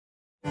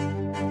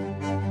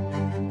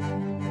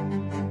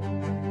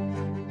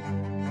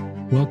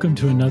Welcome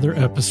to another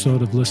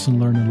episode of Listen,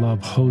 Learn, and Love,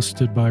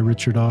 hosted by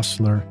Richard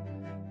Ostler.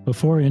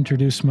 Before I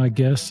introduce my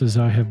guests, as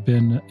I have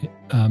been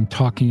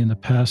talking in the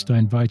past, I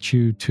invite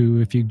you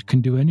to, if you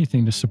can do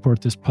anything to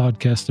support this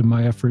podcast and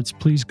my efforts,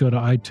 please go to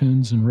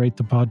iTunes and rate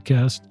the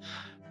podcast,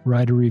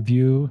 write a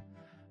review.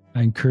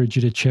 I encourage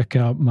you to check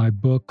out my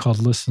book called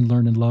Listen,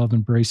 Learn, and Love,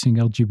 Embracing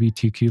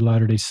LGBTQ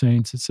Latter-day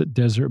Saints. It's at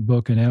Desert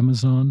Book and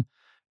Amazon.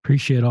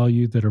 Appreciate all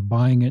you that are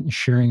buying it and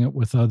sharing it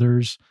with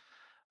others.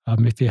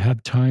 If you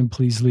have time,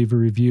 please leave a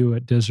review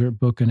at Desert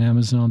Book and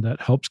Amazon.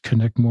 That helps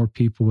connect more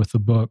people with the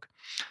book.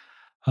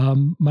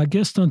 My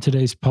guest on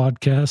today's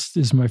podcast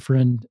is my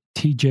friend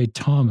TJ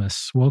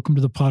Thomas. Welcome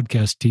to the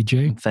podcast,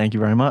 TJ. Thank you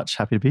very much.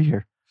 Happy to be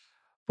here.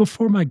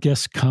 Before my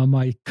guests come,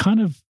 I kind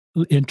of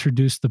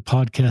introduce the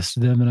podcast to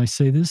them and I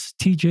say,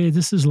 TJ,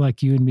 this is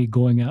like you and me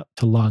going out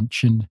to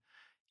lunch and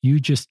you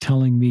just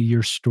telling me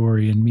your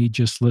story and me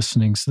just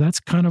listening. So that's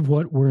kind of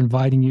what we're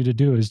inviting you to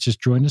do, is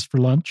just join us for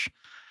lunch.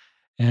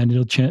 And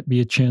it'll be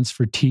a chance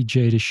for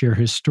TJ to share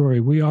his story.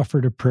 We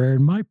offered a prayer,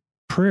 and my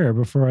prayer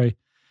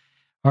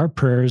our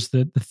prayer is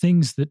that the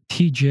things that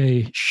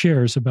TJ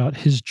shares about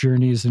his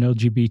journey as an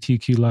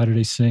LGBTQ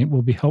Latter-day Saint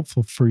will be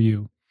helpful for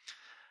you.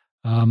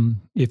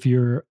 If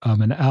you're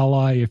an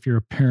ally, if you're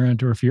a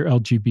parent, or if you're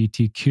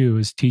LGBTQ,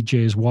 as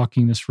TJ is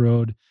walking this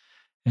road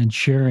and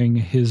sharing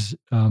his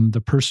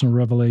the personal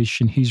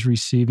revelation he's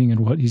receiving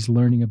and what he's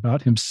learning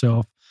about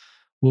himself,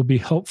 will be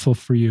helpful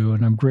for you.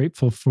 And I'm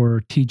grateful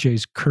for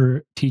TJ's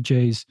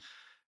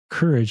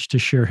courage to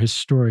share his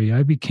story.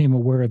 I became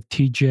aware of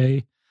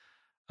TJ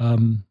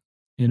in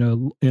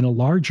a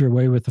larger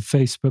way with a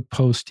Facebook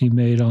post he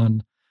made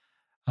on,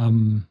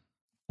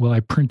 I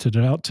printed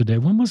it out today.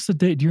 When was the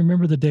date? Do you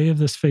remember the day of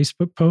this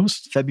Facebook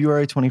post?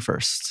 February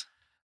 21st.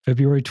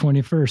 February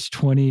 21st,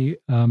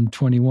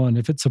 2021.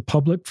 If it's a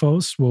public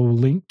post, we'll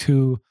link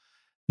to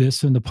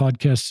this in the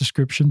podcast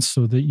description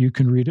so that you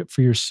can read it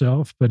for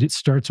yourself. But it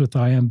starts with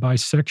I am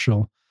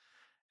bisexual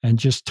and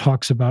just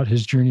talks about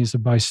his journey as a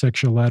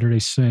bisexual Latter-day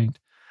Saint.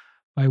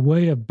 By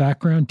way of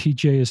background,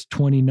 TJ is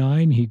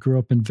 29. He grew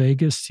up in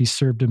Vegas. He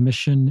served a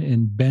mission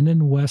in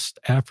Benin, West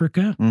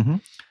Africa.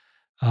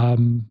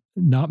 Mm-hmm.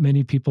 Not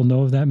many people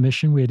know of that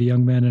mission. We had a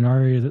young man in our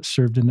area that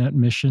served in that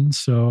mission.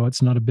 So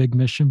it's not a big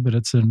mission, but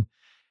it's an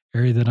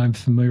area that I'm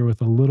familiar with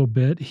a little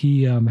bit.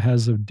 He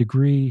has a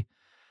degree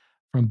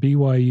from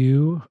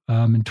BYU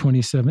in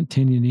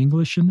 2017 in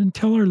English. And then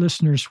tell our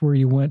listeners where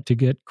you went to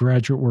get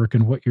graduate work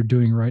and what you're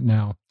doing right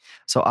now.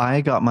 So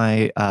I got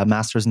my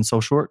master's in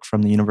social work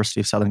from the University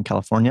of Southern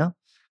California.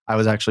 I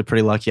was actually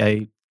pretty lucky.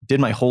 I did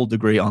my whole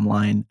degree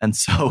online. And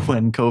so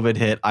when COVID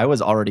hit, I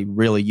was already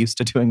really used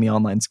to doing the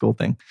online school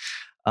thing.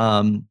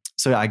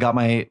 I got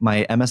my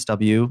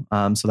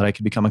MSW so that I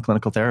could become a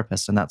clinical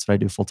therapist. And that's what I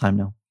do full time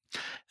now.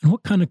 And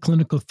what kind of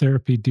clinical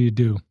therapy do you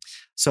do?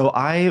 So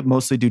I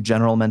mostly do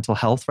general mental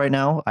health right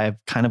now. I have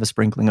kind of a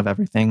sprinkling of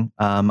everything.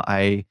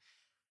 I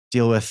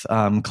deal with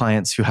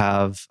clients who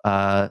have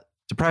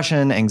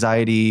depression,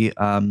 anxiety,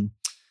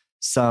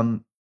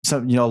 some a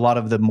lot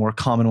of the more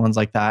common ones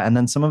like that, and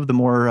then some of the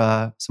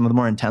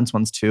more intense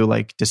ones too,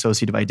 like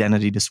dissociative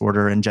identity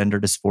disorder and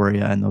gender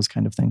dysphoria and those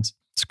kind of things.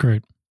 That's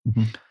great.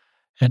 Mm-hmm.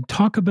 And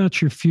talk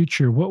about your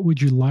future. What would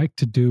you like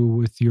to do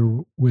with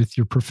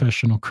your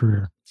professional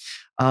career?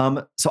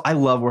 So I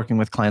love working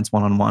with clients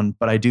one-on-one,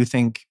 but I do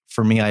think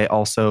for me, I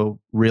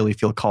also really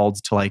feel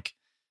called to like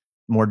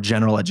more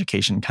general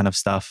education kind of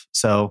stuff.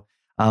 So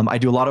I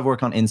do a lot of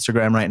work on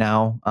Instagram right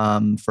now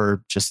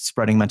for just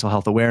spreading mental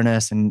health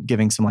awareness and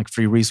giving some like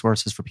free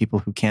resources for people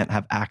who can't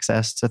have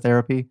access to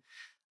therapy.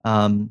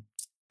 And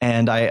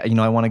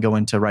I want to go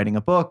into writing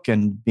a book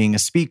and being a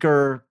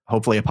speaker,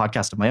 hopefully a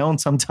podcast of my own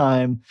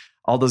sometime,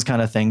 all those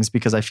kind of things,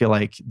 because I feel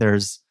like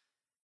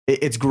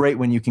it's great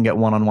when you can get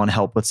one-on-one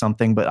help with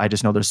something, but I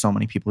just know there's so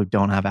many people who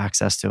don't have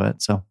access to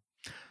it. So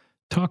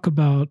talk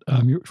about,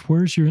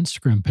 where's your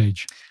Instagram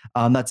page?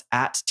 That's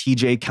at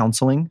TJ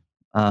Counseling.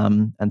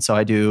 And so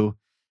I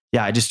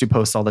just do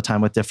posts all the time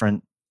with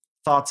different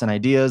thoughts and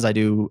ideas. I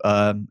do,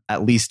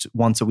 at least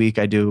once a week,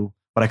 I do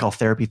what I call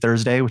Therapy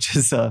Thursday, which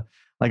is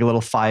like a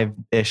little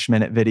 5-ish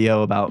minute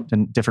video about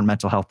different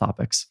mental health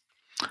topics.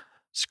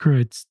 It's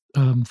great.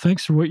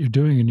 Thanks for what you're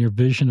doing and your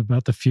vision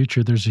about the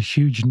future. There's a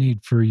huge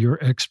need for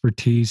your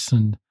expertise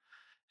and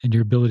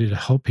your ability to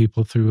help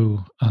people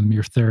through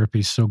your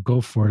therapy. So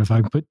go for it. If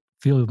I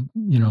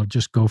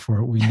just go for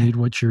it. We need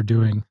what you're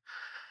doing.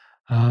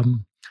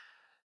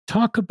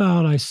 Talk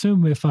about, I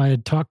assume if I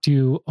had talked to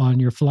you on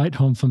your flight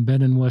home from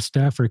Benin, West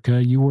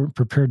Africa, you weren't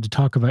prepared to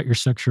talk about your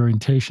sexual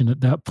orientation at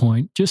that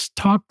point. Just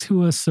talk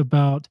to us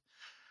about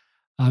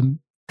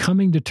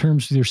coming to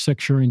terms with your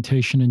sexual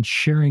orientation and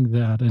sharing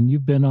that. And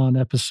you've been on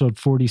episode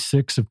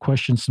 46 of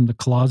Questions from the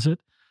Closet.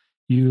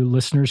 You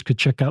listeners could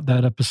check out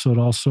that episode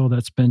also.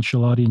 That's Ben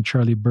Schilotti and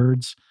Charlie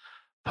Bird's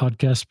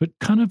podcast. But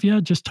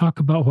just talk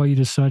about why you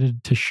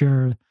decided to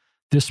share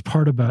this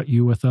part about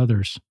you with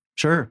others.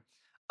 Sure.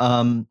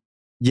 I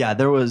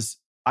was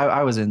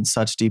in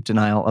such deep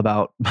denial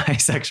about my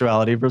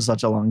sexuality for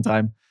such a long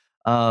time.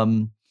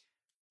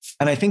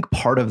 And I think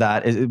part of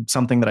that is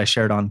something that I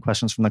shared on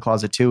Questions from the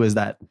Closet too, is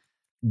that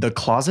the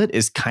closet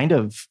is kind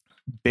of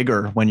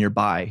bigger when you're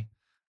bi.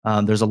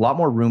 There's a lot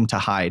more room to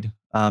hide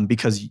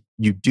because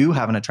you do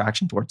have an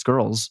attraction towards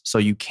girls. So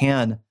you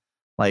can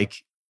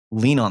like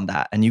lean on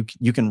that and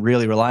you can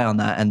really rely on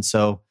that. And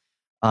so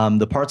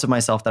the parts of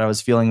myself that I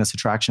was feeling this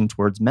attraction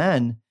towards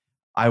men,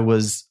 I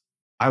was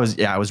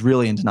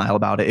really in denial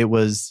about it.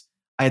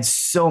 I had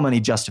so many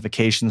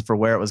justifications for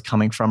where it was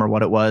coming from or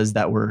what it was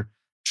that were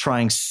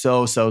trying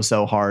so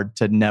hard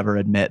to never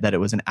admit that it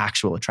was an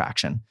actual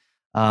attraction.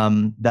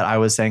 That I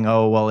was saying,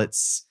 oh, well,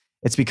 it's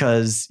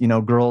because,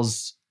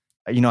 girls,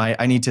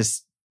 I need to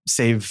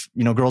save,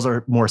 girls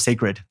are more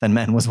sacred than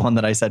men was one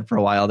that I said for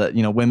a while, that,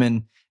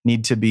 women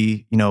need to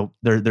be,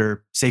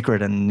 they're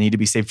sacred and need to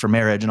be saved for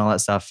marriage and all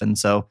that stuff. And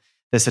so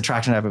this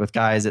attraction I have with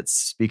guys,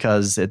 it's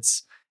because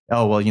it's,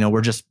 oh, well,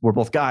 we're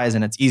both guys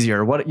and it's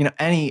easier. What,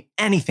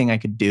 anything I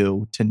could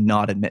do to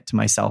not admit to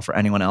myself or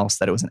anyone else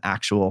that it was an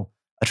actual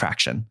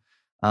attraction,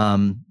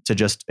 to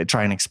just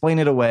try and explain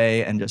it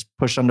away and just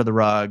push under the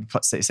rug,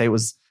 say it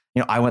was,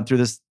 I went through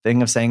this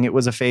thing of saying it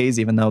was a phase,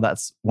 even though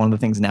that's one of the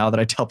things now that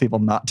I tell people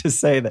not to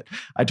say, that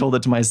I told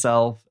it to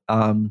myself.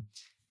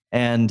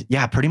 And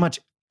yeah, pretty much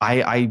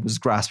I was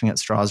grasping at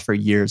straws for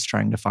years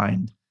trying to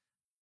find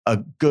a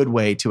good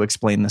way to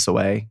explain this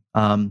away,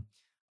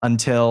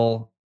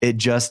 until it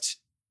just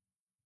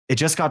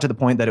got to the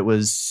point that it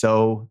was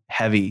so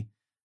heavy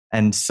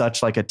and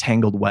such like a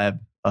tangled web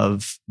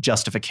of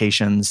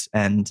justifications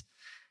and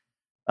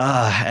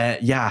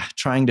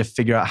trying to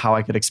figure out how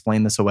I could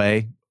explain this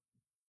away.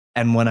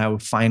 And when I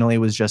finally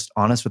was just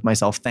honest with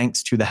myself,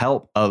 thanks to the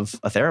help of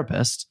a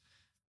therapist,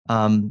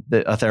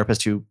 a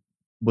therapist who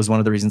was one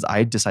of the reasons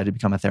I decided to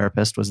become a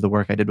therapist, was the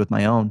work I did with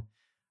my own.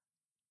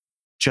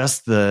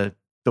 Just the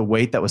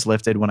weight that was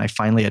lifted when I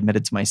finally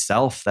admitted to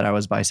myself that I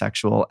was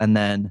bisexual. And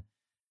then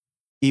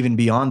even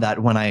beyond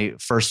that, when I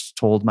first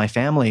told my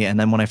family, and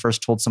then when I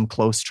first told some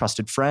close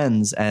trusted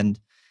friends, and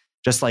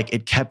just like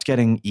it kept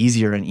getting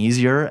easier and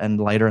easier and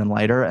lighter and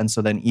lighter. And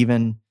so then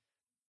even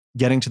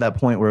getting to that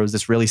point where it was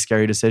this really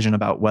scary decision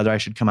about whether I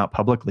should come out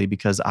publicly,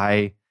 because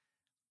I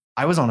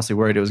was honestly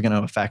worried it was going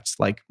to affect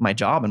like my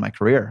job and my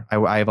career.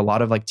 I have a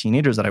lot of like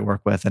teenagers that I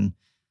work with. And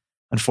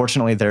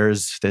unfortunately,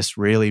 there's this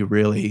really,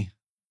 really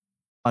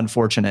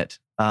unfortunate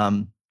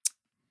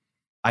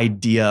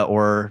idea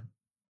or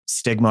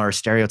stigma or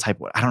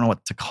stereotype, I don't know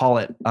what to call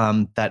it,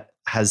 that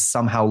has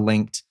somehow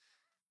linked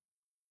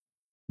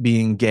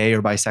being gay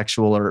or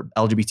bisexual or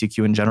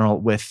LGBTQ in general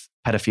with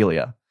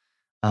pedophilia.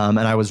 And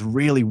I was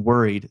really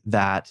worried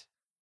that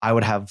I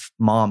would have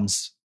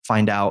moms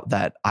find out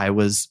that I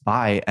was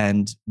bi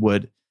and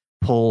would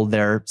pull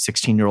their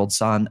 16-year-old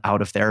son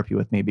out of therapy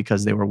with me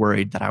because they were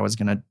worried that I was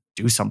going to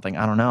do something.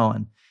 I don't know.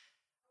 And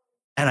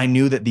I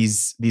knew that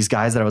these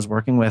guys that I was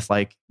working with,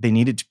 like they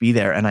needed to be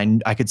there.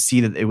 And I could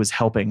see that it was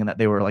helping and that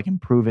they were like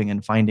improving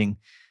and finding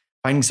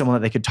someone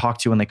that they could talk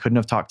to when they couldn't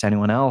have talked to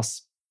anyone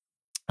else.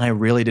 And I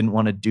really didn't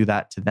want to do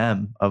that to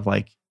them, of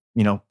like,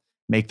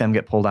 make them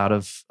get pulled out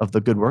of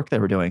the good work they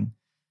were doing.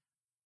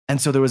 And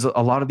so there was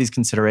a lot of these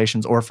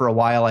considerations. Or for a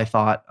while I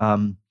thought,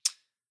 well,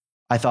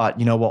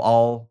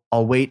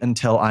 I'll wait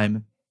until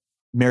I'm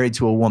married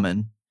to a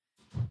woman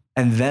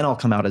and then I'll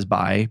come out as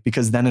bi,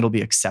 because then it'll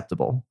be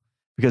acceptable.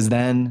 Because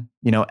then,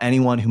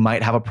 anyone who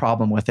might have a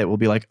problem with it will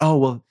be like, oh,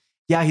 well,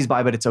 yeah, he's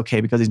bi, but it's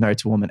okay because he's married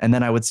to a woman. And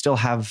then I would still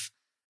have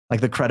like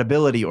the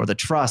credibility or the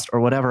trust or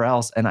whatever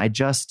else. And I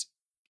just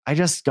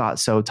got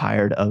so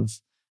tired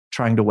of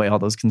trying to weigh all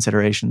those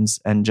considerations,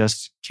 and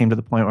just came to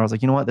the point where I was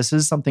like, you know what, this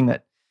is something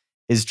that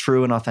is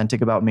true and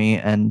authentic about me.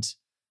 And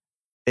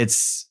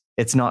it's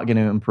not going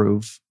to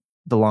improve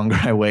the longer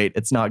I wait.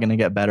 It's not going to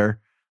get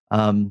better.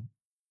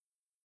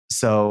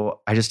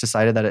 So I just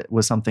decided that it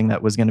was something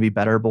that was going to be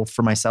better both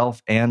for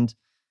myself, and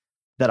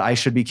that I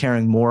should be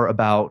caring more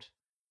about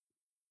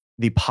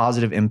the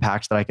positive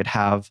impact that I could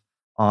have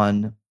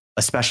on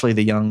especially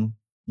the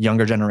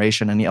younger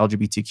generation and the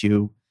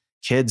LGBTQ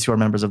kids who are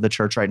members of the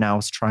church right now,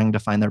 is trying to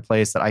find their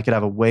place, that I could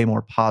have a way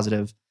more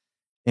positive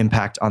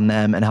impact on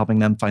them and helping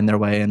them find their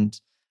way, and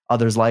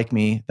others like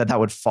me, that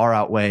would far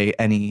outweigh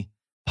any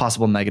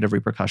possible negative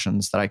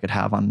repercussions that I could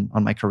have on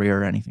my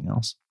career or anything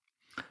else.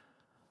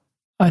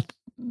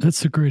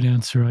 That's a great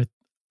answer.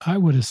 I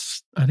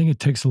think it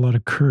takes a lot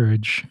of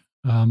courage.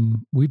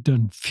 We've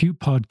done few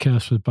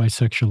podcasts with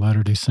bisexual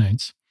Latter-day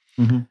Saints.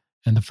 Mm-hmm.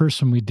 And the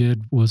first one we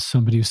did was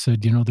somebody who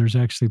said, there's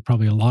actually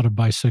probably a lot of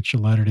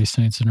bisexual Latter-day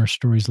Saints in our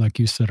stories, like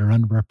you said, are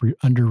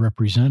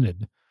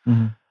underrepresented.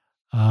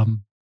 Mm-hmm.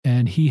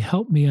 And he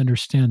helped me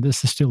understand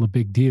this is still a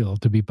big deal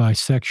to be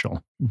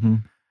bisexual. Mm-hmm.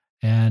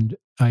 And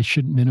I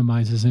shouldn't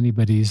minimize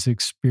anybody's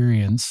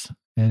experience.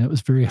 And it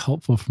was very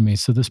helpful for me.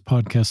 So this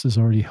podcast is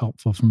already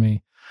helpful for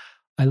me.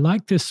 I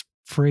like this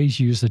phrase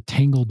used, a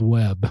tangled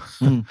web.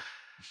 Mm.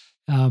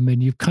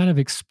 And you've kind of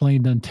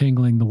explained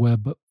untangling the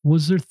web, but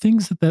was there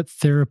things that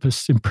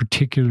therapist in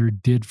particular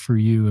did for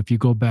you, if you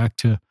go back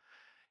to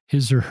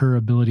his or her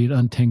ability to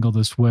untangle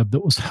this web,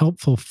 that was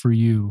helpful for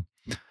you?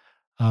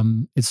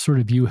 it's sort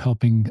of you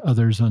helping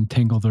others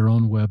untangle their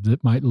own web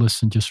that might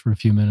listen just for a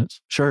few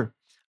minutes. Sure.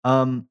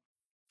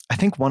 I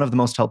think one of the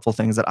most helpful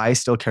things that I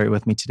still carry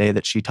with me today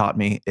that she taught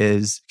me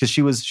is because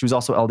she was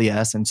also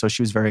LDS, and so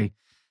she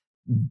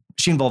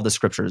involved the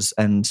scriptures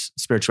and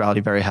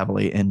spirituality very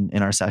heavily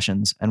in our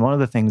sessions. And one of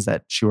the things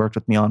that she worked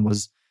with me on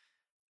was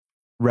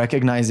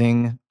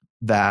recognizing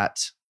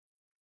that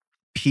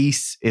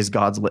peace is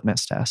God's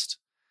litmus test.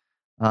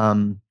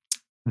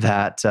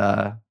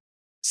 That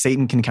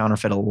Satan can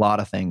counterfeit a lot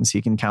of things.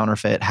 He can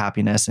counterfeit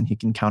happiness, and he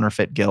can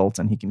counterfeit guilt,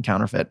 and he can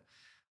counterfeit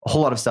a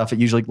whole lot of stuff. It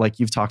usually, like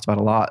you've talked about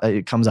a lot,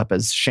 it comes up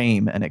as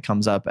shame, and it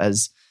comes up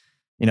as,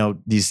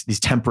 these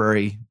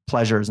temporary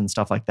pleasures and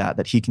stuff like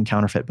that he can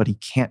counterfeit, but he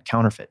can't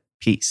counterfeit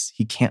peace.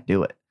 He can't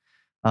do it.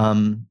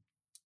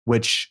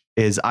 Which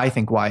is, I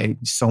think, why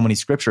so many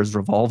scriptures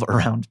revolve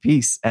around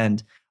peace.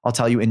 And I'll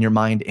tell you, in your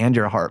mind and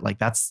your heart, like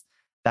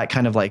that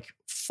kind of like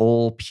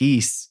full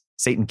peace,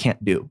 Satan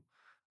can't do.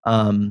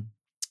 And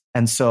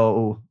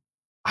so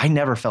I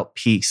never felt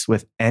peace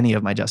with any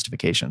of my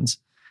justifications.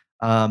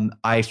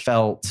 I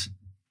felt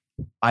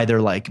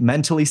either like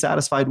mentally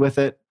satisfied with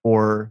it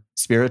or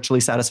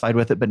spiritually satisfied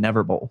with it, but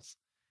never both.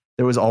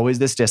 There was always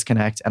this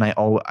disconnect. And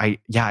I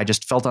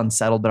just felt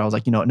unsettled, but I was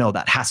like, no,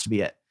 that has to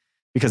be it,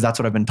 because that's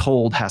what I've been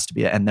told has to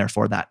be it. And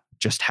therefore that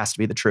just has to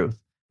be the truth.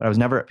 But I was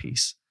never at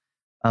peace.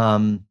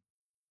 And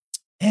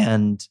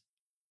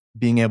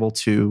being able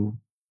to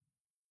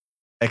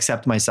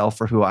accept myself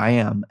for who I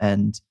am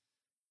and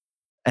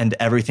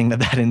everything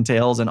that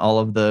entails and all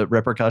of the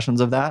repercussions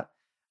of that,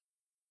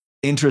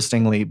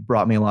 interestingly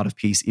brought me a lot of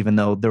peace, even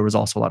though there was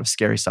also a lot of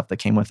scary stuff that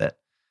came with it.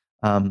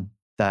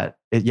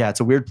 It's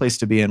a weird place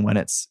to be in when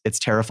it's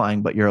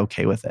terrifying, but you're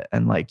okay with it.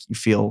 And like you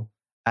feel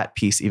at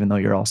peace, even though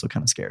you're also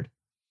kind of scared.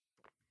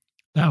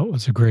 That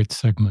was a great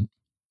segment.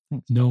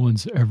 Thanks. No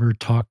one's ever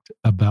talked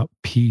about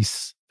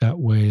peace that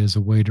way as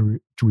a way to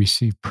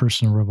receive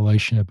personal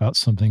revelation about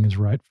something is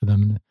right for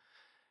them.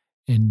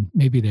 And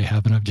maybe they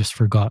haven't. I've just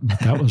forgotten. But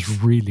that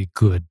was really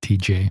good,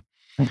 TJ.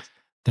 Thanks.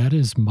 That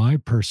is my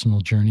personal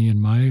journey and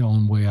my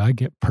own way I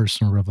get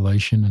personal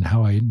revelation, and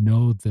how I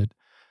know that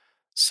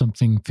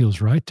something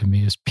feels right to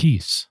me is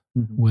peace,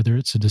 whether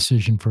it's a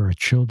decision for our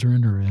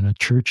children or in a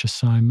church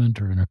assignment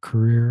or in a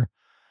career.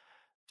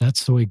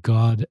 That's the way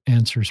God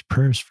answers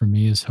prayers for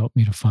me, is help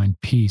me to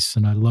find peace.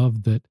 And I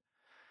love that.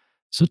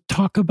 So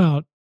talk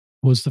about,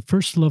 was the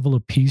first level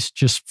of peace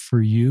just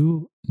for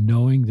you,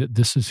 knowing that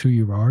this is who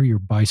you are, you're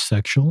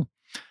bisexual?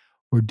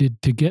 Or to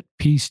get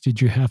peace,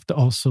 did you have to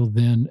also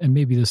then, and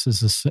maybe this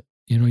is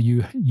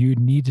you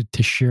needed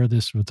to share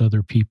this with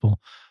other people.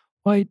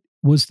 Why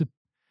was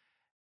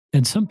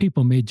and some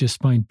people may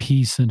just find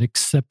peace in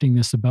accepting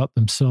this about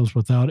themselves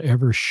without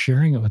ever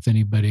sharing it with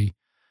anybody.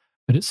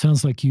 But it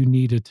sounds like you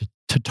needed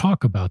to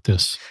talk about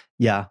this.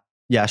 Yeah.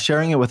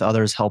 Sharing it with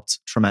others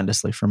helped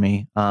tremendously for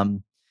me.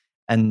 I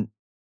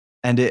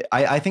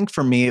think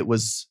for me, it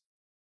was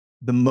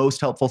the most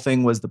helpful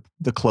thing was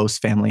the close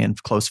family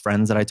and close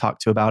friends that I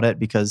talked to about it,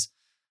 because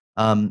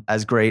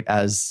as great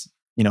as,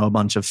 a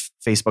bunch of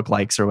Facebook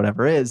likes or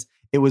whatever is,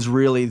 it was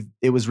really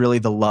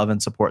the love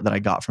and support that I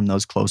got from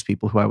those close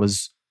people who I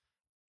was,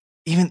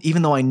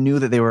 even though I knew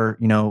that they were,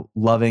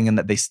 loving and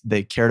that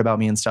they cared about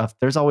me and stuff,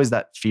 there's always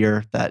that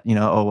fear that,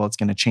 it's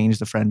going to change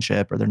the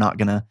friendship, or they're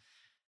going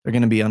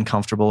to be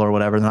uncomfortable or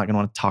whatever. They're not going to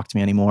want to talk to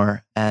me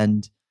anymore.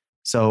 And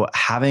so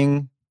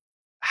having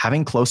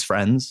close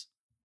friends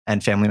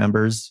and family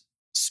members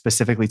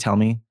specifically tell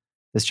me,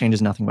 this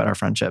changes nothing but our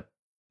friendship.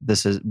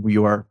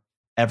 You are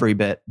every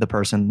bit the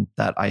person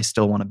that I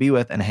still want to be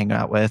with and hang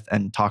out with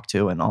and talk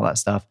to and all that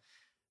stuff.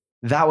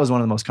 That was one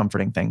of the most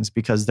comforting things,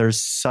 because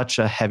there's such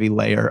a heavy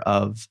layer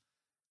of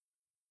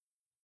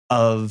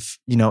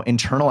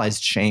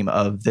internalized shame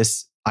of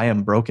this. I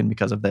am broken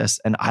because of this,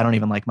 and I don't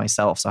even like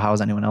myself. So how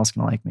is anyone else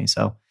going to like me?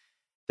 So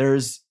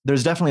there's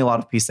definitely a lot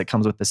of peace that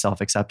comes with the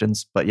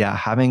self-acceptance. But yeah,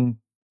 having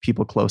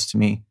people close to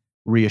me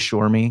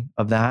reassure me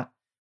of that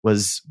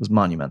was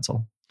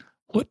monumental.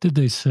 What did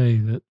they say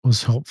that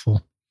was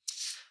helpful?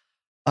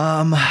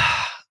 I'm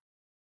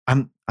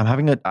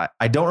having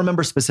I don't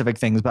remember specific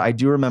things, but I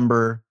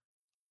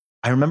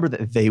remember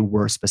that they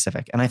were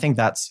specific. And I think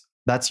that's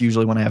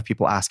usually when I have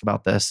people ask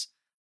about this,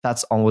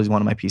 that's always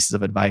one of my pieces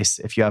of advice.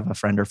 If you have a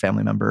friend or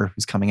family member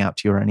who's coming out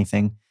to you or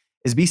anything,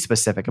 is be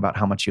specific about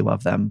how much you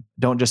love them.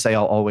 Don't just say,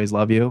 I'll always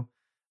love you,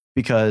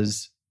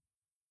 because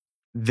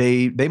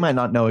they might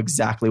not know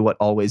exactly what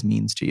always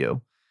means to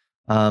you.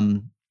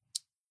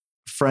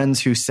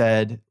 Friends who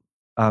said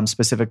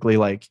specifically,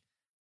 like,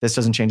 this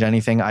doesn't change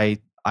anything. I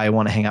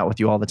want to hang out with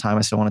you all the time.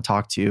 I still want to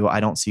talk to you. I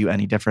don't see you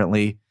any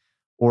differently.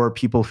 Or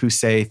people who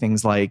say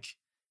things like,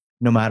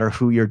 no matter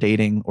who you're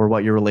dating or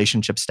what your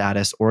relationship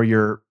status or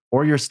your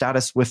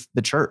status with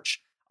the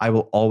church, I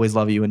will always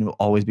love you and you'll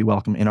always be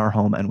welcome in our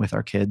home and with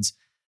our kids.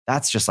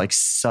 That's just like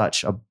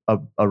such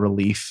a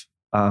relief.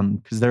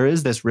 Because there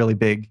is this really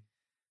big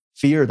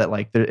fear that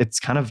like, it's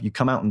kind of, you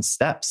come out in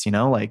steps,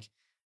 like,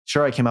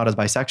 sure, I came out as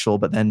bisexual,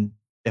 but then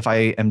if I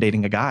am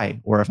dating a guy,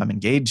 or if I'm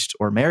engaged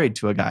or married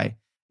to a guy,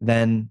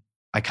 then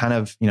I kind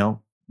of,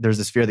 there's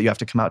this fear that you have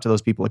to come out to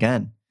those people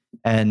again.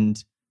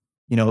 And,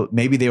 you know,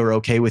 maybe they were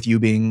okay with you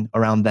being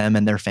around them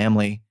and their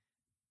family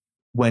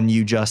when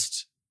you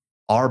just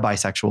are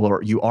bisexual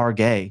or you are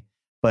gay.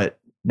 But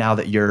now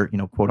that you're, you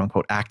know, quote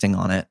unquote, acting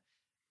on it,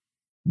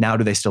 now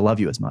do they still love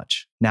you as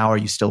much? Now are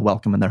you still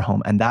welcome in their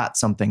home? And that's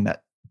something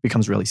that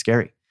becomes really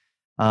scary.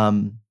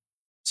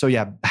 So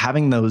yeah,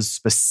 having those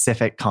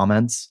specific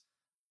comments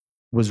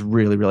was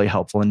really, really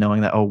helpful in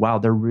knowing that, oh, wow,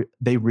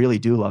 they really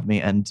do love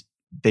me and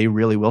they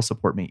really will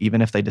support me.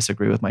 Even if they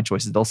disagree with my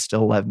choices, they'll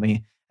still love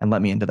me and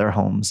let me into their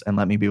homes and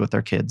let me be with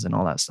their kids and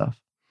all that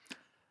stuff.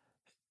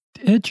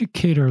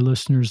 Educate our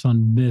listeners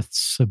on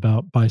myths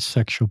about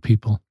bisexual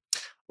people.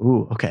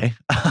 Ooh, okay.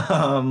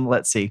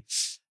 Let's see.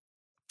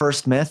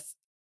 First myth,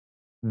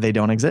 they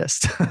don't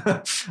exist.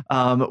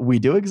 We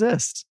do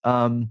exist.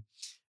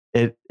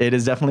 It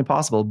is definitely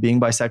possible. Being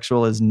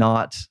bisexual is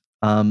not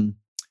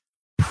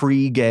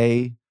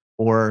pre-gay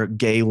or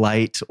gay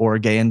light or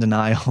gay in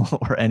denial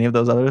or any of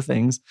those other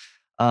things.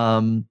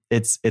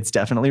 It's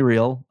definitely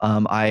real.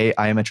 I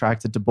am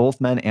attracted to both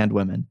men and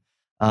women.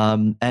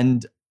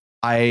 And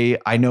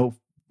I know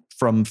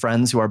from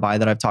friends who are bi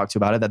that I've talked to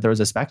about it that there's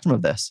a spectrum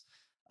of this.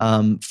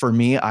 For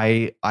me,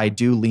 I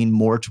do lean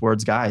more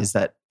towards guys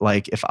that,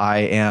 like, if I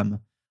am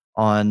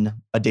on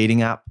a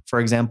dating app, for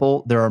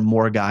example, there are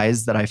more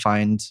guys that I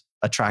find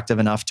attractive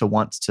enough to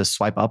want to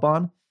swipe up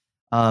on.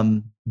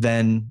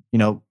 Then, you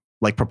know,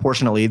 like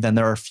proportionally, then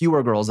there are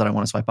fewer girls that I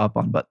want to swipe up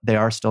on, but they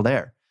are still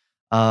there.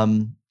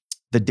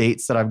 The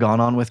dates that I've gone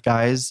on with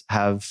guys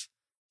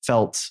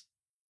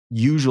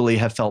usually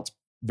have felt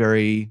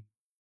very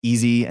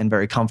easy and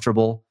very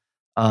comfortable.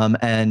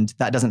 And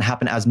that doesn't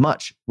happen as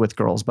much with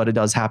girls, but it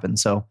does happen.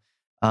 So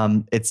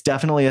it's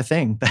definitely a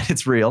thing that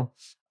it's real.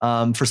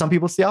 For some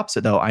people, it's the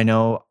opposite though. I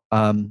know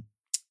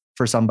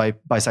for some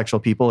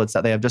bisexual people, it's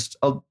that they have just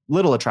a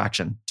little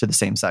attraction to the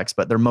same sex,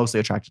 but they're mostly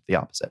attracted to the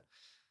opposite.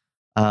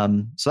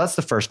 So that's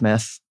the first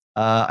myth.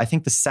 I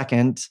think the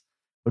second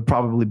would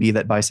probably be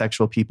that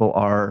bisexual people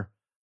are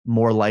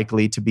more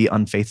likely to be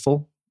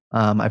unfaithful.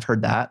 I've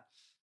heard that.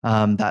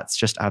 That's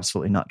just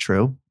absolutely not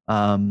true.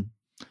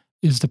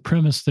 Is the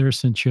premise there,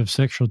 since you have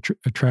sexual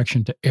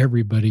attraction to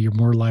everybody, you're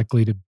more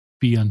likely to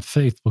be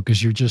unfaithful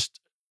because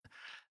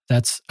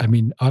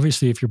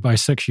obviously if you're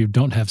bisexual, you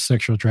don't have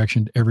sexual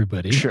attraction to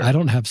everybody. Sure. I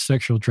don't have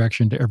sexual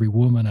attraction to every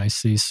woman I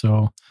see.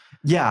 So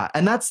yeah.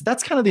 And that's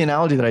kind of the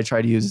analogy that I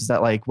try to use is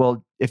that, like,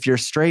 well, if you're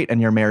straight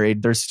and you're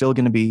married, there's still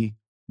going to be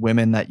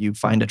women that you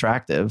find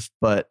attractive,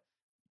 but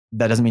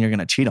that doesn't mean you're going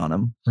to cheat on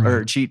them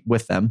or cheat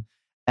with them.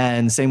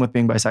 And same with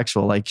being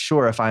bisexual. Like,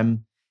 sure, if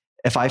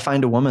I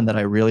find a woman that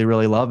I really,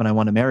 really love and I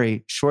want to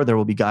marry, sure, there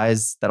will be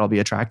guys that I'll be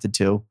attracted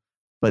to,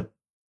 but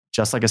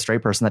just like a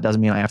straight person, that doesn't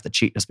mean I have to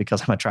cheat just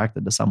because I'm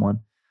attracted to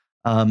someone.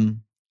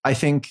 I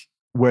think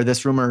where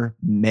this rumor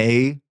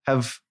may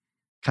have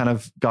kind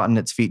of gotten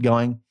its feet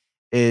going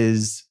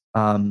is,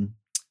 and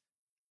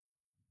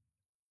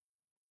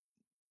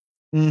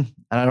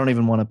I don't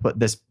even want to put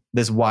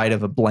this wide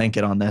of a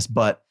blanket on this,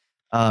 but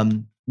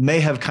may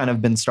have kind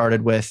of been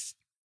started with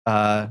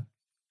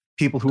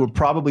people who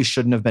probably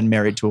shouldn't have been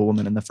married to a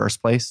woman in the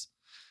first place,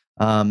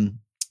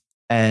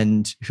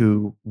 and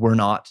who were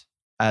not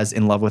as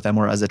in love with them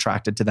or as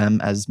attracted to them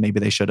as maybe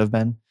they should have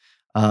been,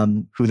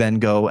 who then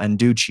go and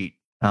do cheat,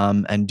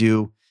 and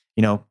do,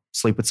 you know,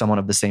 sleep with someone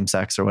of the same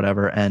sex or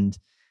whatever. And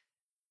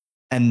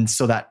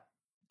so that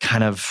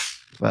kind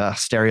of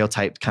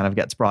stereotype kind of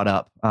gets brought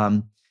up.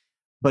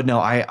 But no,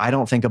 I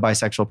don't think a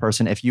bisexual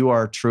person, if you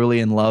are truly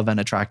in love and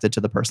attracted to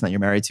the person that you're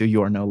married to,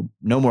 you are no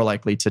more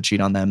likely to cheat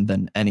on them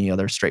than any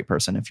other straight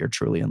person if you're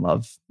truly in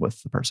love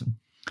with the person.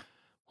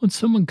 When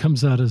someone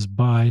comes out as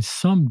bi,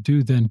 some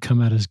do then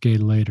come out as gay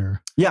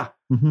later. Yeah.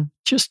 Mm-hmm.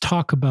 Just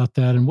talk about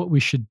that and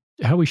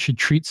how we should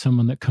treat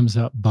someone that comes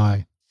out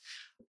bi.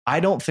 I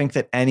don't think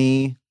that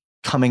any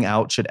coming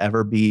out should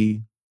ever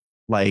be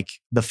like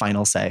the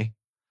final say,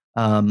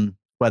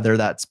 whether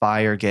that's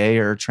bi or gay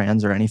or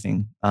trans or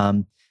anything.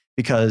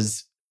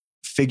 Because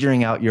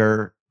figuring out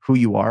who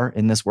you are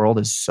in this world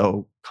is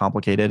so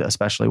complicated,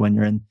 especially when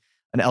you're in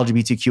an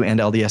LGBTQ and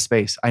LDS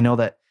space. I know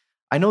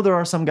there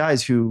are some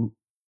guys who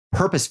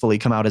purposefully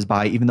come out as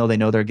bi, even though they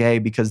know they're gay,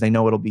 because they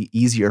know it'll be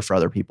easier for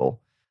other people.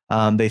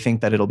 They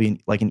think that it'll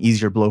be like an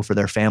easier blow for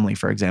their family,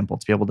 for example,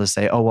 to be able to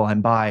say, oh, well,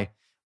 I'm bi,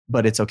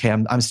 but it's okay.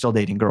 I'm still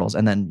dating girls.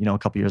 And then, you know, a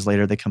couple years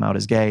later, they come out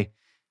as gay,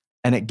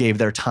 and it gave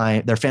their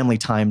family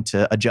time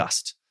to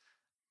adjust.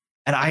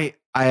 And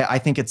I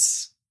think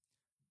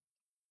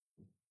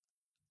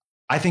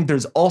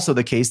there's also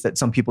the case that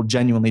some people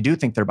genuinely do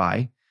think they're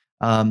bi,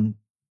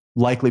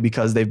 likely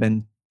because they've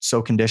been so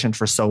conditioned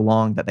for so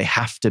long that they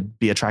have to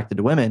be attracted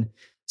to women.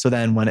 So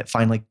then when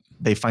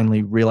they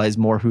finally realize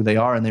more who they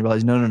are and they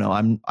realize,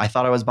 no, I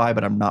thought I was bi,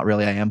 but I'm not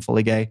really, I am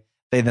fully gay.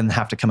 They then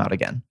have to come out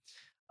again.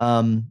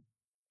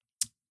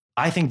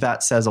 I think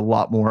that says a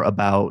lot more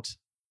about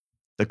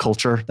the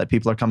culture that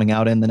people are coming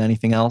out in than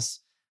anything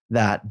else,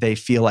 that they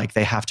feel like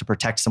they have to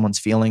protect someone's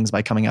feelings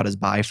by coming out as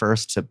bi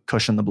first to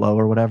cushion the blow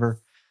or whatever,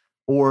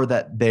 or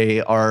that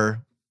they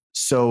are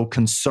so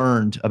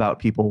concerned about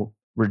people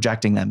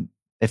rejecting them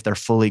if they're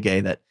fully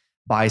gay, that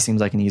bi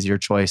seems like an easier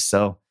choice.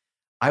 So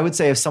I would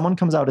say if someone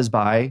comes out as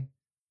bi,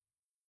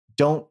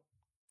 don't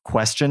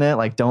question it.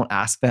 Like, don't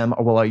ask them,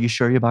 well, are you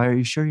sure you're bi? Are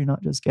you sure you're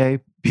not just gay?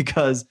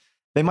 Because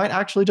they might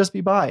actually just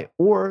be bi,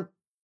 or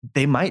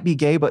they might be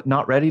gay, but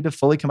not ready to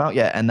fully come out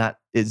yet. And that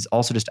is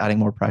also just adding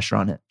more pressure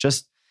on it.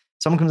 Just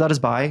someone comes out as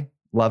bi,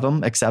 love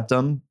them, accept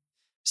them,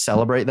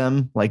 celebrate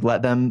them, like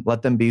let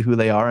them be who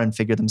they are and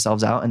figure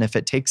themselves out. And if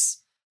it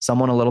takes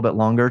someone a little bit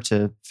longer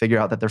to figure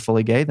out that they're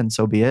fully gay, then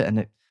so be it.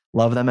 And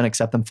love them and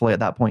accept them fully at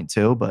that point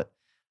too. But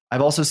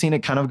I've also seen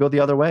it kind of go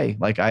the other way.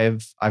 Like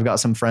I've got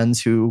some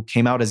friends who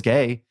came out as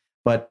gay,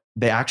 but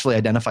they actually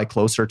identify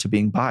closer to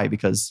being bi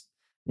because,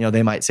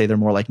 they might say they're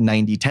more like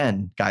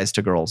 90-10 guys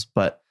to girls.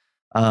 But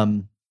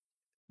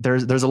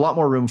there's a lot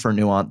more room for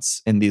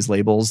nuance in these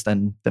labels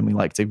than we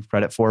like to give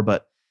credit for.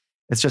 But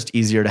it's just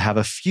easier to have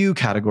a few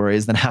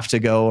categories than have to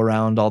go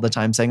around all the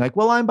time saying like,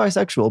 well, I'm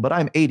bisexual, but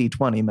I'm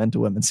 80-20 men to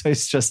women. So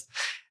it's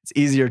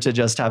easier to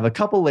just have a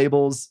couple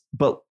labels,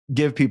 but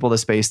give people the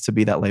space to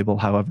be that label,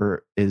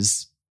 however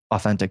is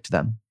authentic to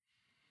them.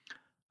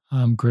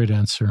 Great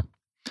answer.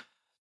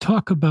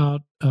 Talk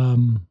about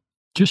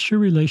just your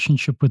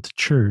relationship with the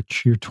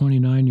church. You're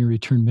 29, you're a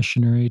returned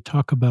missionary.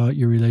 Talk about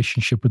your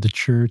relationship with the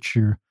church,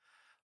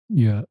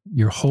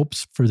 your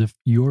hopes for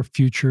your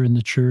future in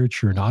the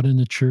church. You're not in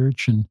the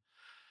church. And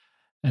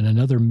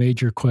another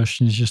major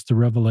question is just the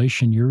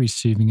revelation you're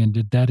receiving. And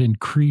did that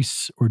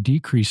increase or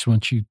decrease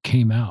once you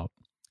came out?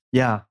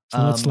 Yeah. So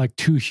that's like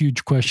two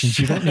huge questions.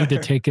 You don't need to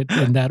take it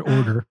in that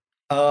order.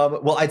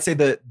 Well, I'd say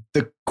the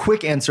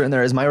quick answer in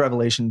there is my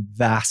revelation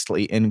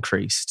vastly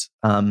increased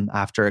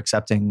after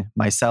accepting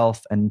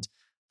myself and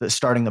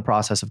starting the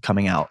process of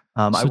coming out.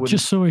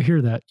 Just so I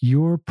hear that,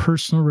 your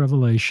personal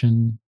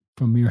revelation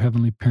from your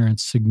heavenly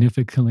parents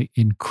significantly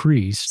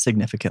increased.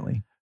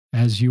 Significantly.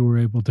 As you were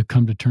able to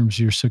come to terms with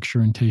your sexual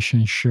orientation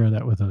and share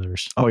that with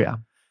others. Oh, yeah.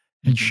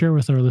 And share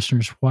with our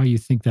listeners why you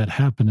think that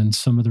happened and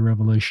some of the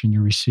revelation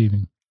you're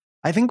receiving.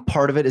 I think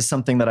part of it is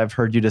something that I've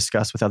heard you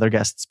discuss with other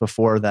guests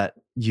before, that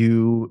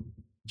you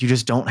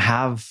just don't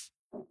have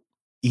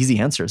easy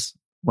answers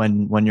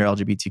when you're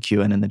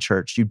LGBTQ and in the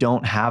church. You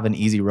don't have an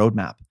easy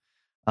roadmap.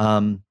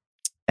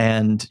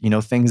 And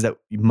things that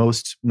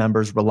most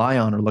members rely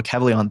on or look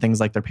heavily on, things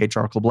like their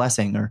patriarchal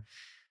blessing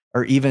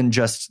or even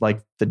just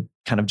like the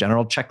kind of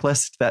general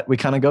checklist that we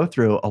kind of go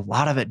through, a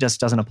lot of it just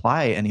doesn't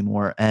apply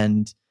anymore.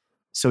 And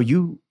so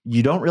you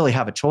don't really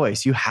have a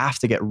choice. You have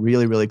to get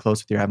really, really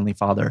close with your Heavenly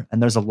Father.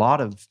 And there's a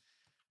lot of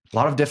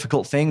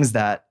difficult things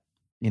that,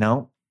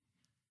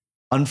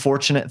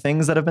 unfortunate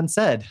things that have been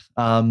said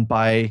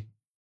by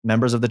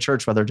members of the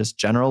church, whether just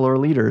general or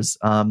leaders,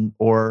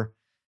 or,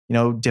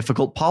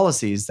 difficult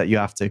policies that you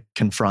have to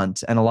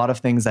confront. And a lot of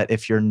things that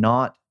if you're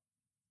not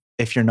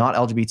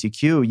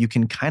LGBTQ, you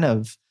can kind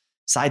of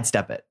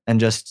sidestep it and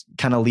just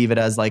kind of leave it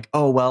as like,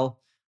 oh, well,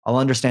 I'll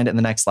understand it in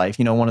the next life.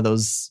 One of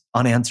those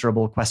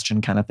unanswerable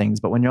question kind of things.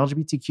 But when you're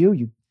LGBTQ,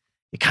 you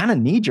kind of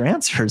need your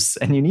answers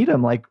and you need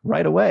them like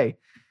right away.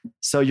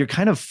 So you're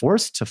kind of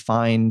forced to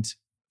find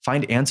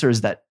answers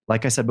that,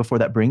 like I said before,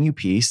 that bring you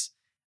peace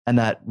and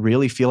that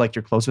really feel like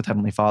you're close with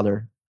Heavenly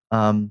Father.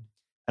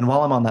 And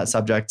while I'm on that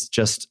subject,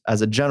 just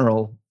as a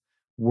general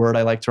word,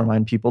 I like to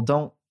remind people,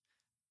 don't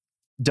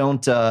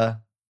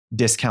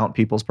discount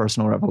people's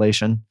personal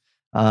revelation.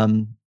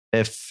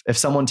 If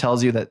someone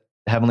tells you that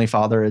Heavenly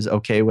Father is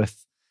okay with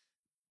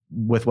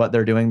what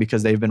they're doing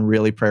because they've been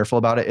really prayerful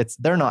about it,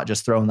 they're not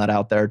just throwing that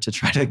out there to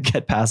try to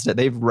get past it.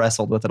 They've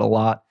wrestled with it a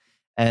lot.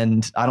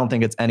 And I don't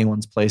think it's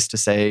anyone's place to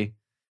say,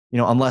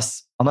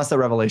 unless the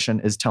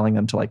revelation is telling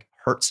them to like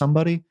hurt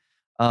somebody,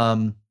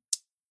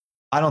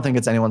 I don't think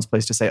it's anyone's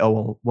place to say,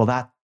 oh, well,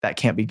 that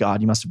can't be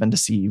God. You must have been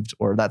deceived,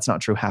 or that's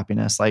not true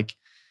happiness. Like,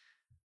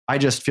 I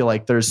just feel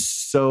like there's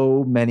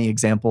so many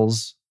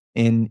examples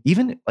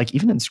even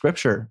in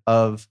scripture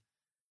of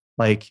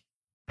like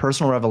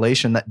personal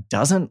revelation that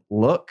doesn't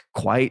look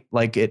quite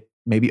like it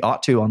maybe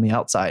ought to on the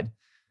outside.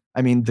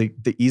 I mean,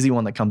 the easy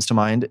one that comes to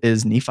mind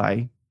is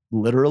Nephi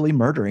literally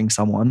murdering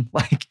someone.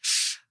 Like,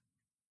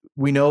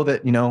 we know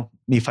that,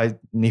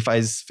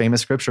 Nephi's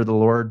famous scripture, the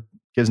Lord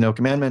gives no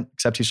commandment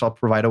except he shall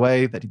provide a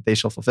way that they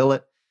shall fulfill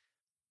it.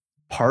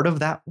 Part of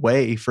that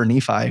way for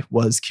Nephi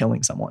was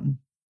killing someone.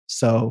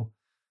 So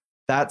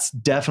that's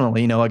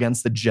definitely,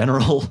 against the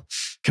general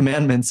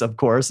commandments, of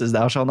course, is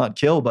thou shalt not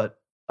kill. But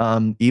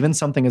even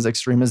something as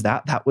extreme as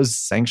that was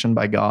sanctioned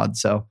by God.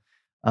 So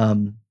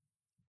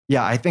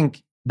I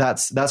think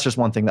that's just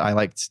one thing that I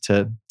like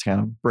to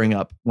kind of bring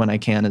up when I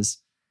can, is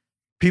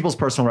people's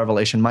personal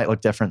revelation might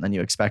look different than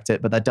you expect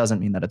it, but that doesn't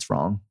mean that it's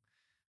wrong.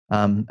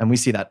 And we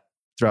see that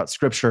throughout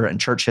scripture and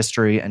church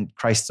history and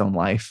Christ's own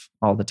life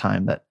all the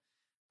time, that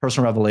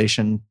personal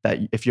revelation, that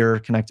if you're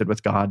connected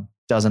with God,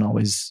 doesn't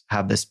always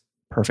have this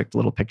perfect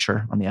little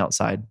picture on the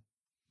outside.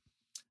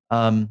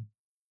 But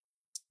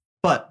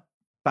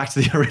back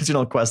to the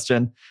original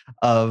question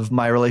of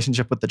my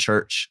relationship with the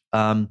church.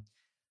 I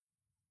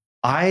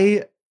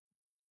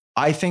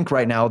think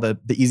right now the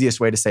easiest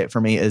way to say it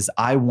for me is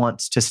I want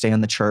to stay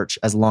in the church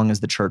as long as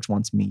the church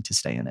wants me to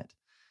stay in it.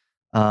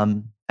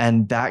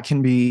 And that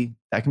can be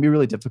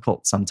really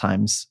difficult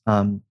sometimes.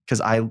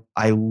 Cause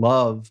I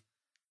love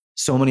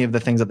so many of the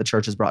things that the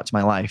church has brought to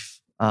my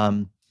life.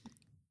 And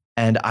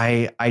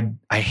I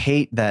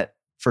hate that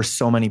for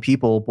so many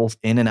people, both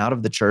in and out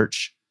of the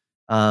church,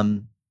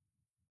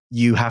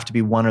 you have to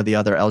be one or the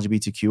other,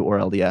 LGBTQ or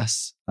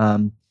LDS.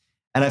 And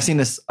I've seen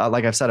this,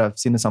 like I've said, I've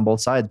seen this on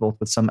both sides, both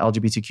with some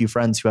LGBTQ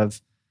friends who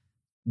have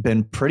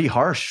been pretty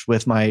harsh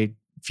with my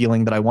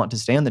feeling that I want to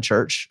stay in the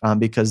church,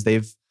 because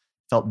they've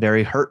felt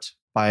very hurt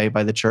by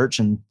the church.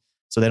 And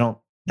so they don't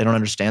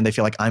understand. They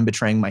feel like I'm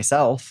betraying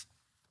myself.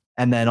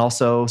 And then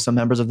also some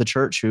members of the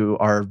church who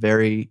are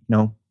very,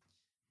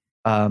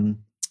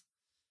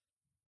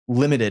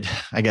 limited,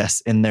 I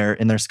guess, in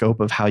their scope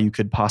of how you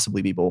could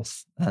possibly be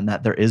both, and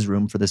that there is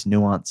room for this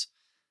nuance.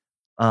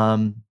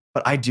 But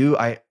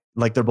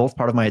they're both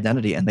part of my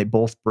identity, and they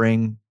both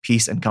bring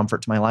peace and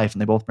comfort to my life,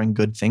 and they both bring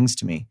good things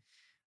to me.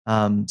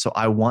 So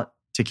I want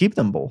to keep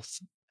them both.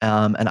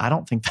 And I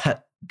don't think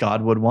that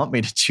God would want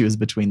me to choose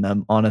between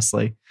them,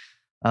 honestly.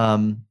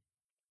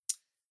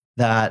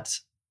 That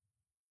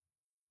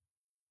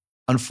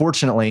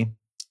unfortunately,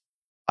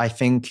 I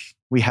think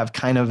we have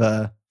kind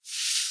of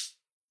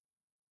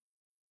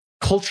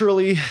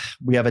culturally,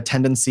 we have a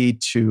tendency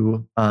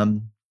to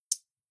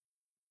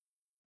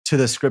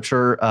the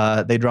scripture,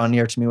 they draw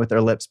near to me with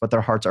their lips, but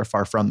their hearts are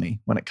far from me,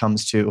 when it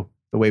comes to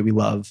the way we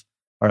love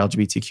our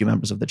LGBTQ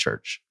members of the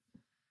church.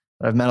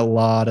 I've met a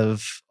lot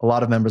of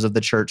members of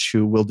the church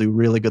who will do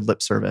really good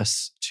lip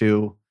service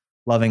to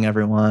loving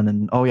everyone,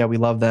 and oh yeah, we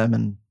love them,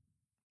 and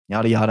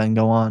yada yada, and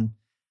go on.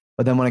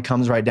 But then when it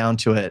comes right down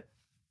to it,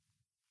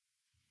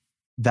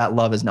 that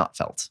love is not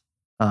felt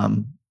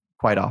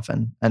quite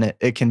often, and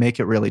it can make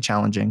it really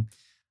challenging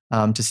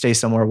to stay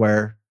somewhere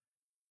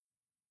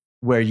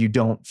where you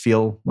don't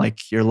feel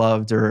like you're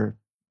loved or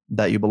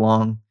that you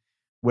belong.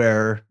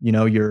 Where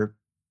you're.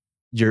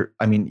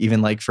 I mean,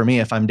 even like for me,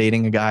 if I'm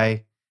dating a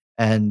guy,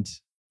 and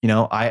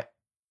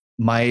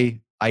my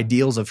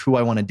ideals of who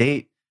I want to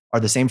date are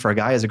the same for a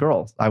guy as a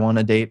girl. I want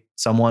to date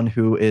someone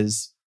who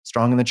is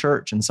strong in the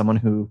church, and someone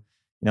who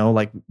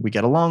like we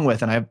get along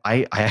with. And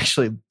I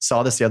actually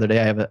saw this the other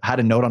day. I had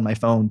a note on my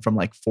phone from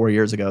like 4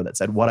 years ago that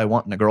said what I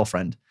want in a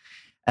girlfriend.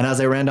 And as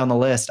I ran down the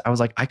list, I was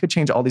like, I could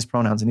change all these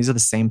pronouns, and these are the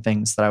same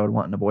things that I would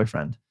want in a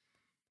boyfriend.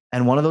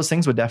 And one of those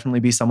things would definitely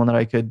be someone that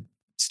I could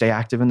stay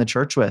active in the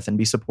church with and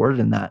be supported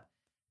in that.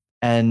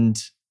 And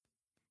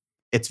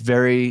it's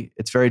very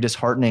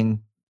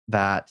disheartening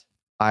that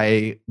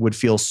I would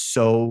feel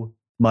so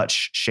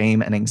much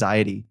shame and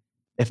anxiety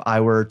if I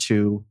were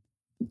to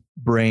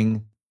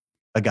bring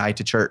a guy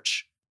to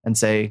church and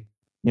say,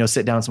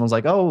 sit down, someone's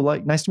like, oh,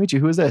 like, nice to meet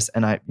you. Who is this?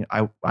 And I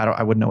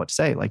wouldn't know what to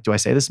say. Like, do I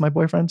say this is my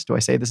boyfriend? Do I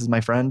say this is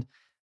my friend?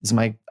 This is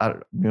my,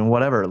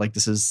 whatever. Like,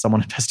 this is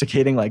someone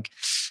investigating. Like,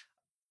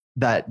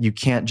 that you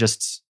can't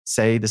just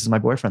say this is my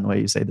boyfriend the way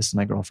you say this is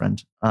my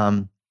girlfriend.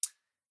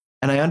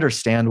 And I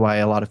understand why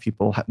a lot of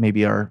people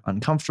maybe are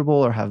uncomfortable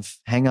or have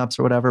hangups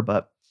or whatever,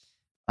 but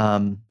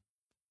I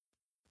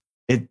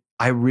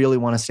really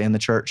want to stay in the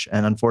church,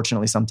 and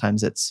unfortunately,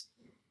 sometimes it's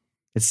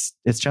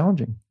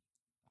challenging.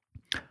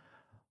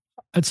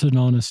 That's an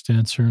honest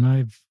answer, and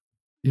I've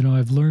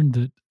learned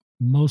that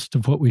most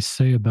of what we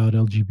say about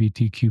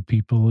LGBTQ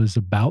people is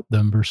about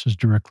them versus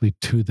directly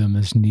to them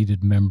as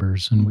needed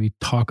members, and we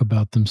talk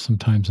about them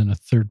sometimes in a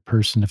third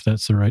person, if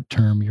that's the right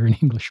term. You're an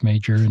English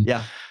major, and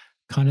yeah.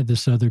 Kind of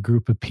this other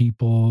group of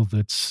people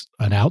that's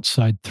an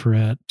outside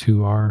threat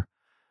to our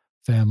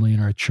family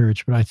and our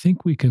church. But I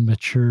think we can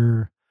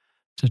mature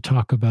to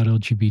talk about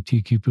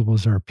LGBTQ people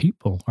as our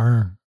people,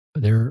 our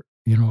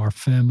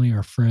family,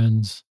 our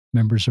friends,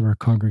 members of our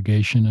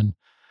congregation. And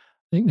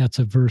I think that's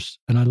a verse.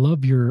 And I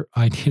love your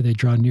idea. They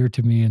draw near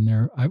to me, and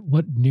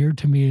near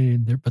to me,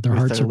 but their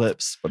hearts are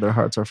lips, but their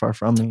hearts are far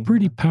from me.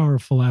 Pretty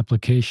powerful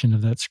application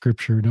of that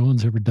scripture. No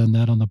one's ever done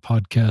that on the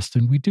podcast.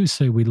 And we do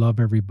say we love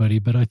everybody,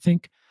 but I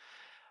think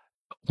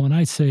when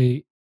I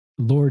say,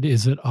 Lord,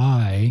 is it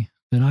I,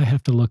 then I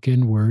have to look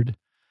inward,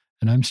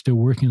 and I'm still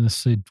working to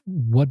say,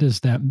 what does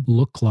that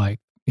look like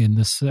in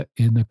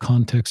the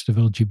context of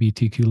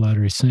LGBTQ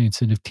Latter-day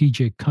Saints? And if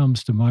TJ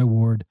comes to my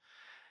ward,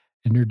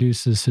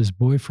 introduces his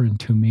boyfriend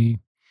to me,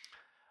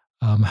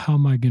 how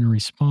am I going to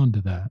respond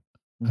to that?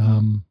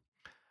 Mm-hmm.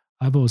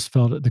 I've always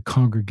felt at the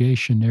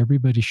congregation,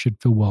 everybody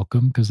should feel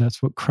welcome, because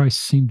that's what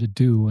Christ seemed to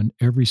do in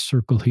every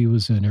circle he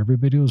was in.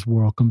 Everybody was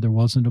welcome. There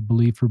wasn't a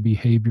belief or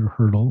behavior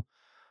hurdle.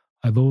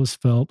 I've always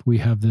felt we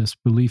have this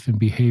belief and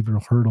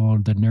behavioral hurdle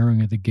on the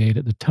narrowing of the gate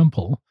at the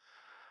temple,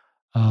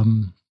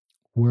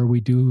 where we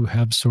do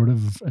have sort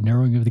of a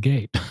narrowing of the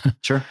gate.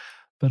 Sure.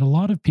 But a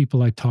lot of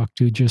people I talk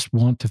to just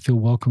want to feel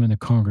welcome in the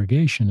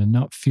congregation and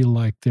not feel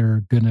like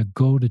they're going to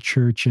go to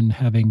church and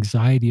have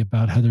anxiety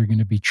about how they're going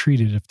to be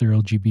treated if they're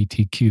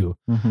LGBTQ.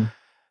 Mm-hmm.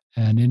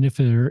 And if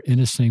they're in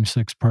a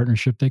same-sex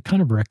partnership, they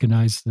kind of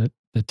recognize that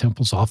the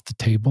temple's off the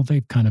table.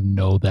 They kind of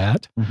know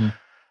that. Mm-hmm.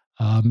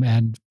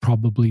 And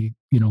probably,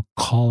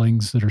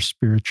 callings that are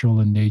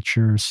spiritual in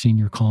nature,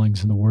 senior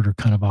callings in the word are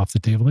kind of off the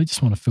table. They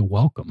just want to feel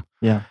welcome.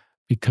 Yeah.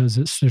 Because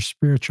it's their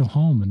spiritual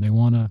home, and they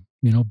want to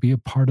be a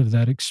part of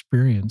that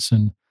experience.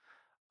 And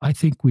I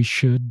think we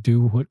should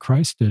do what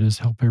Christ did, is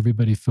help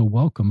everybody feel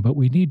welcome. But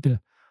we need to,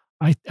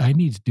 I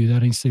need to do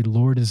that and say,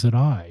 Lord, is it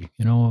I?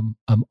 Am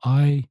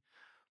I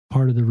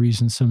part of the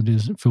reason somebody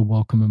doesn't feel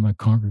welcome in my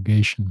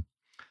congregation?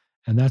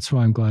 And that's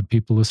why I'm glad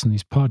people listen to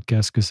these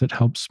podcasts, because it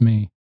helps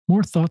me.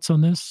 More thoughts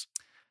on this?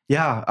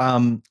 Yeah.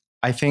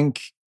 I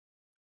think,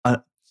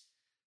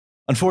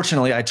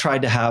 unfortunately, I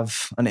tried to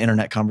have an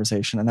internet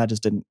conversation and that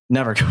just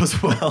never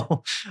goes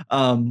well.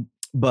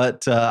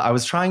 But I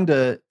was trying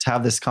to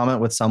have this comment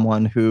with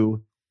someone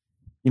who,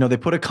 they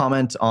put a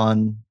comment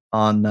on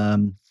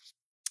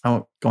I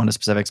won't go into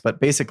specifics, but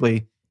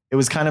basically it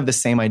was kind of the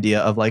same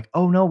idea of like,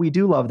 oh no, we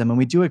do love them and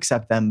we do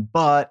accept them,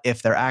 but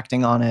if they're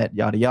acting on it,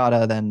 yada,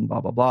 yada, then blah,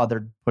 blah, blah,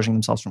 they're pushing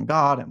themselves from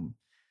God and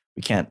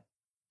we can't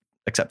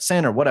accept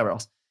sin or whatever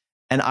else.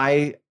 And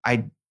I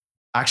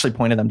actually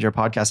pointed them to your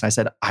podcast and I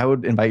said, I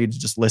would invite you to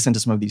just listen to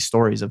some of these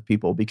stories of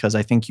people, because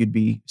I think you'd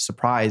be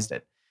surprised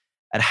at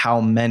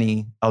how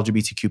many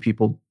LGBTQ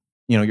people,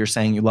 you're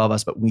saying you love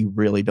us, but we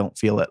really don't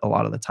feel it a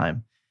lot of the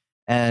time.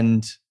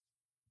 And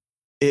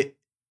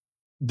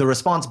the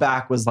response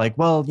back was like,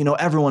 well,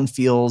 everyone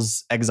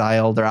feels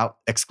exiled or out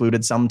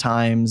excluded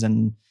sometimes.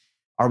 And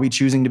are we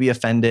choosing to be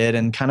offended?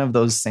 And kind of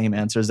those same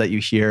answers that you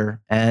hear.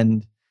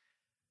 And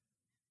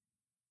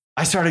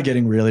I started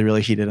getting really,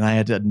 really heated and I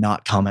had to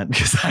not comment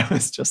because I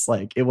was just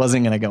like, it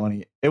wasn't going to go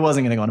in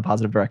a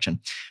positive direction.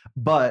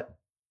 But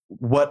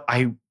what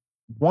I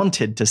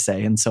wanted to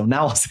say, and so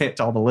now I'll say it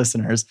to all the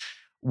listeners,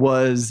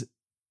 was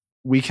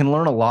we can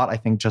learn a lot, I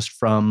think, just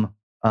from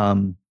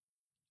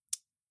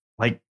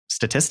like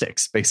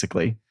statistics,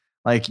 basically.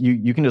 Like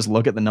you can just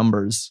look at the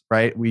numbers,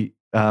 right? We've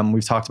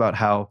talked about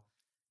how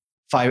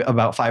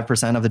about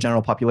 5% of the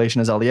general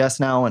population is LDS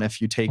now, and if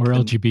you take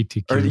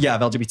LGBTQ,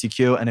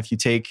 LGBTQ, and if you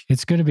take,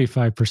 it's going to be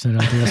 5%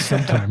 LDS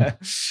sometime.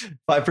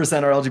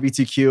 5% are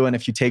LGBTQ, and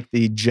if you take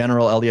the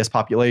general LDS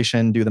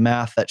population, do the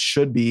math, that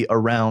should be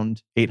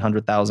around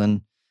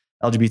 800,000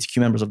 LGBTQ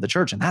members of the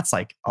church, and that's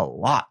like a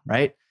lot,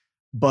 right?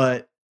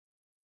 But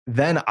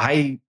then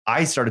I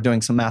started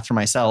doing some math for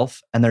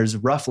myself, and there's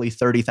roughly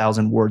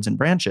 30,000 wards and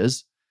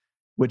branches,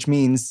 which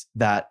means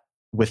that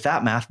with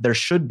that math, there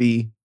should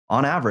be,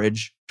 on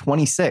average,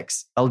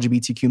 26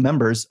 LGBTQ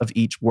members of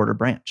each ward or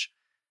branch.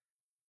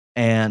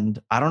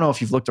 And I don't know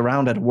if you've looked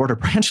around at a ward or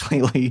branch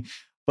lately,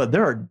 but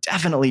there are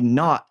definitely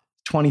not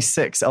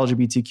 26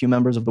 LGBTQ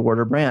members of the ward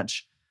or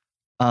branch.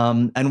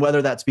 And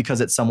whether that's because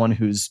it's someone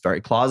who's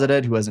very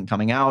closeted, who isn't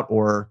coming out,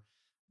 or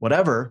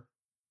whatever,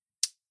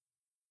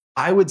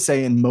 I would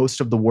say in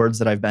most of the wards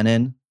that I've been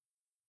in,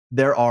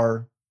 there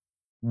are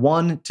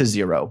 1 to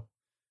 0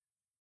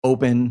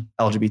 open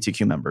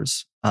LGBTQ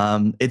members.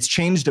 It's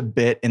changed a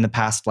bit in the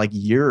past like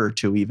year or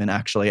two, even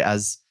actually,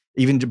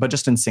 but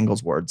just in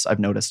singles wards, I've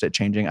noticed it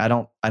changing. I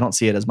don't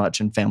see it as much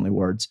in family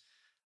wards,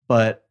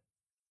 but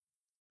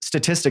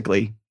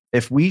statistically,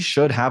 if we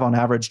should have on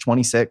average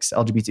 26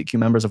 LGBTQ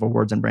members of our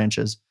wards and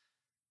branches,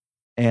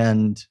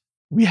 and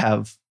we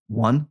have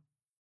 1,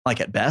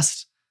 like at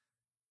best,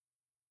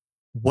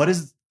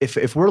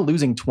 if we're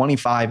losing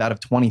 25 out of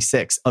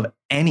 26 of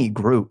any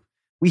group,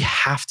 we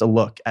have to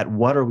look at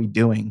what are we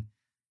doing?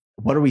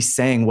 What are we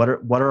saying? What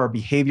are our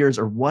behaviors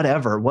or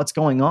whatever? What's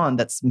going on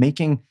that's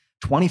making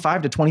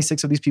 25 to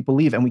 26 of these people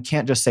leave? And we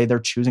can't just say they're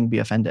choosing to be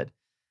offended.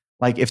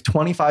 Like if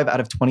 25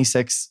 out of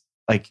 26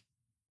 like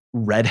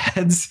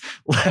redheads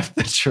left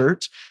the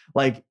church,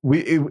 like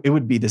it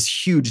would be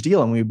this huge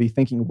deal. And we would be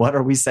thinking, what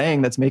are we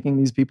saying that's making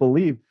these people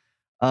leave?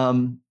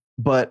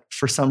 But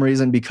for some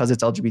reason, because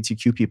it's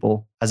LGBTQ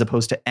people, as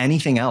opposed to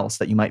anything else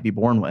that you might be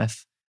born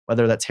with,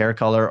 whether that's hair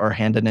color or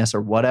handedness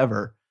or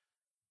whatever,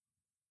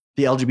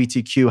 the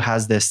LGBTQ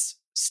has this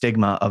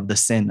stigma of the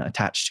sin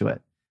attached to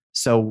it.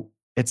 So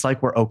it's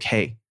like we're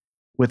okay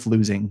with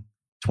losing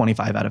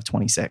 25 out of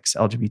 26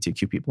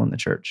 LGBTQ people in the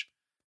church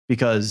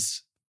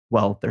because,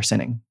 well, they're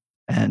sinning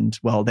and,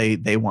 well,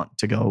 they want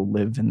to go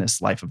live in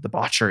this life of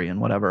debauchery and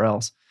whatever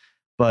else.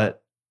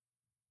 But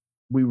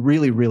we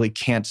really, really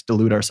can't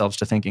delude ourselves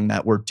to thinking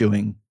that we're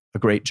doing a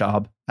great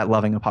job at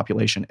loving a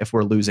population if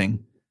we're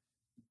losing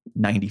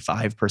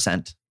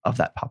 95% of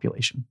that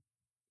population.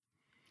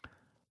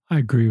 I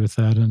agree with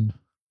that. And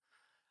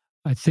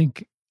I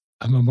think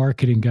I'm a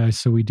marketing guy,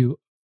 so we do,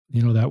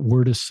 that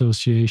word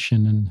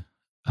association.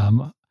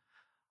 And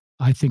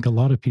I think a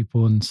lot of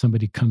people, when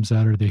somebody comes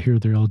out or they hear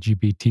they're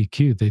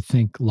LGBTQ, they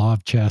think law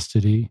of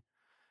chastity,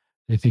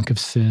 they think of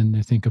sin,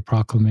 they think of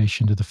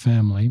proclamation to the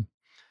family.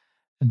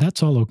 And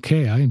that's all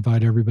okay. I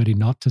invite everybody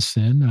not to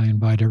sin. I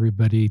invite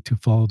everybody to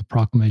follow the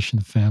proclamation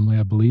of the family.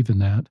 I believe in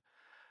that.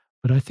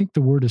 But I think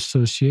the word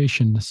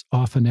association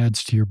often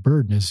adds to your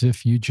burden, as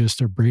if you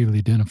just are bravely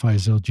identify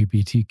as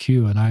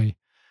LGBTQ. And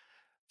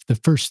the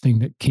first thing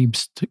that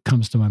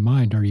comes to my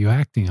mind, are you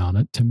acting on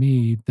it? To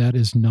me, that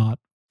is not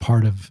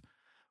part of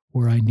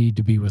where I need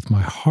to be with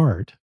my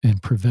heart,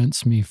 and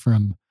prevents me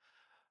from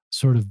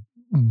sort of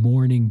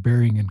mourning,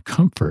 bearing, and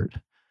comfort.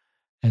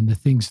 And the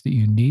things that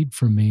you need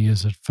from me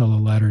as a fellow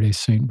Latter-day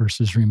Saint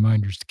versus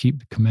reminders to keep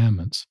the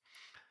commandments.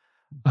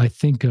 I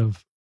think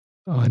of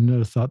Oh,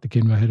 another thought that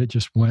came to my head. It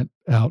just went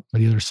out by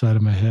the other side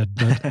of my head.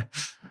 But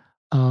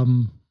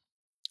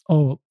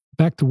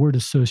back to word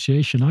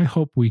association. I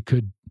hope we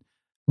could,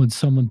 when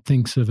someone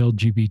thinks of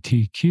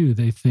LGBTQ,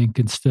 they think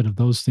instead of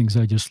those things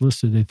I just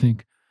listed, they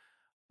think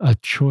a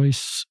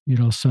choice,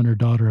 son or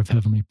daughter of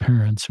heavenly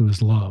parents who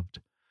is loved.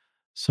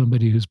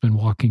 Somebody who's been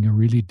walking a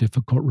really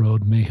difficult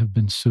road, may have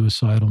been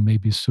suicidal, may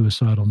be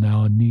suicidal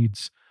now, and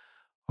needs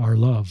our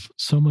love.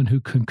 Someone who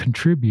can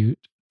contribute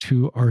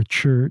to our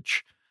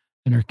church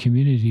and our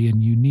community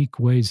in unique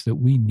ways that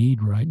we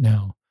need right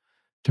now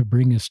to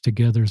bring us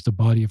together as the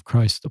body of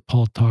Christ that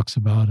Paul talks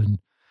about in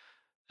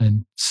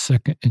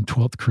 2nd and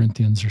 12th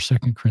Corinthians or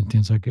 2nd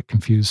Corinthians. I get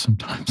confused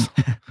sometimes.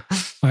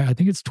 I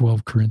think it's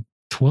 12th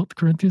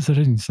Corinthians. That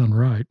doesn't sound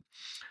right.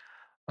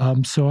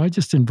 So I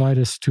just invite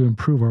us to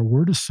improve our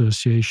word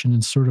association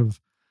and sort of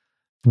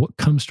what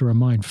comes to our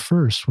mind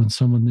first when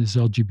someone is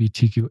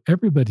LGBTQ.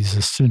 Everybody's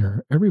a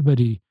sinner.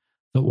 Everybody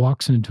that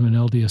walks into an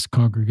LDS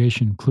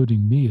congregation,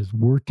 including me, is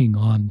working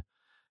on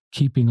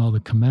keeping all the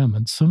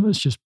commandments. Some of it's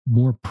just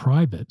more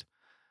private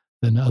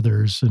than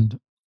others. And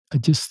I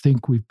just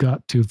think we've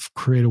got to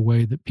create a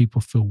way that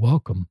people feel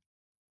welcome.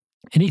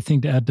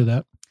 Anything to add to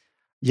that?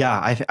 Yeah,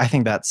 I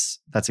think that's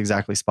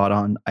exactly spot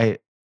on.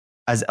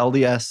 As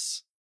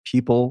LDS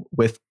people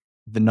with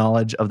the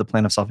knowledge of the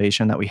plan of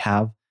salvation that we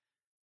have,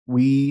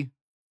 we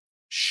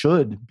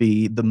should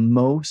be the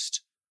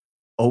most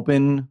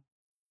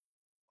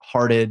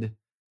open-hearted,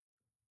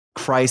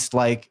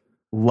 Christ-like,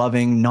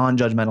 loving,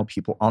 non-judgmental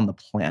people on the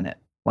planet.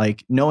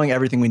 Like knowing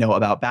everything we know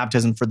about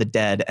baptism for the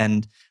dead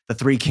and the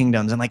three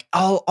kingdoms and like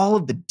all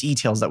of the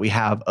details that we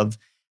have of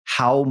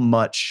how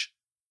much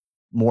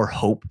more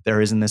hope there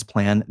is in this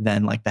plan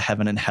than like the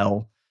heaven and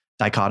hell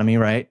dichotomy,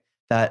 right?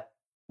 That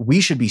we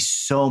should be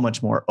so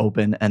much more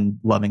open and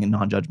loving and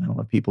non-judgmental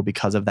of people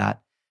because of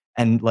that.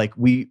 And like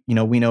we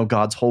know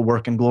God's whole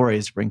work and glory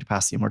is to bring to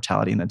pass the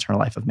immortality and the eternal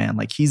life of man.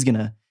 Like he's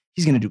gonna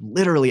do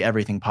literally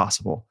everything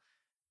possible.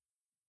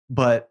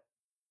 But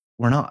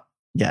we're not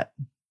yet.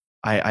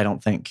 I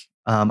don't think.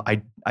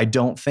 I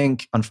don't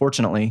think,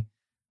 unfortunately,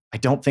 I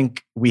don't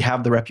think we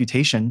have the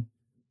reputation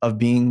of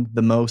being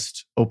the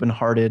most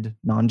open-hearted,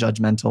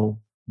 non-judgmental,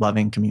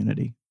 loving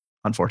community,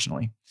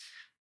 unfortunately.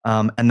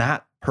 And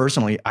that,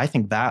 personally, I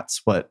think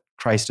that's what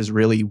Christ is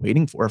really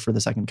waiting for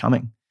the second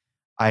coming.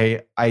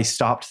 I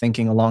stopped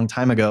thinking a long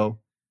time ago,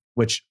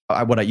 what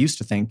I used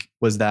to think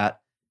was that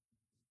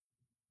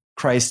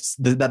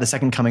that the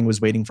second coming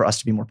was waiting for us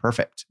to be more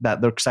perfect,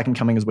 that the second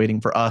coming is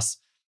waiting for us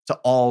to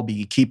all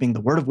be keeping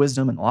the word of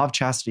wisdom and the law of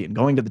chastity and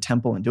going to the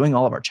temple and doing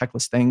all of our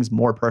checklist things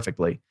more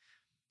perfectly.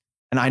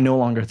 And I no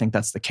longer think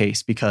that's the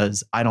case,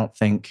 because I don't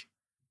think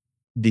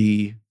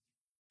the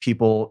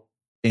people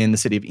in the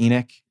city of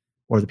Enoch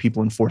or the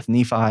people in 4th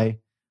Nephi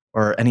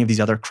or any of these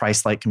other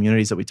Christ-like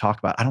communities that we talk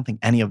about, I don't think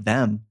any of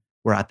them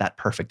were at that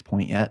perfect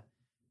point yet.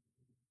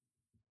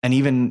 And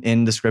even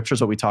in the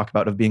scriptures, what we talk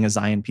about of being a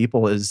Zion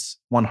people is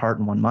one heart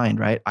and one mind,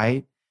 right?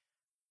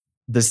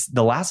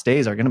 The last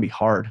days are going to be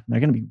hard. They're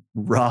going to be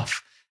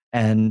rough.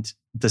 And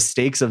the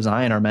stakes of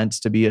Zion are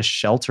meant to be a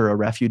shelter, a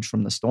refuge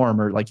from the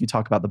storm, or like you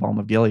talk about the balm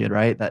of Gilead,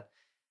 right? That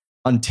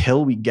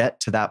until we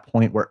get to that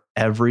point where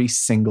every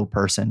single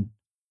person,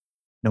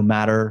 no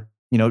matter,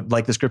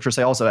 like the scriptures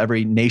say also,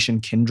 every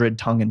nation, kindred,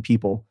 tongue, and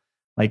people,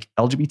 like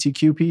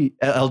LGBTQ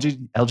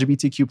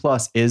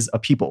plus is a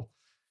people.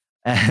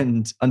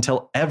 And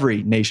until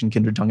every nation,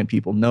 kindred, tongue, and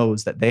people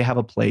knows that they have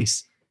a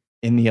place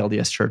in the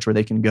LDS church where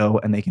they can go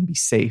and they can be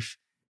safe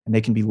and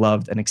they can be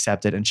loved and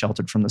accepted and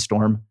sheltered from the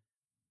storm,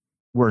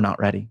 we're not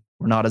ready.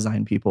 We're not a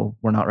Zion people.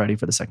 We're not ready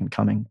for the second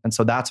coming. And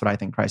so that's what I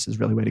think Christ is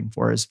really waiting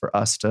for, is for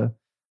us to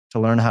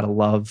learn how to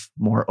love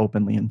more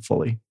openly and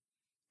fully.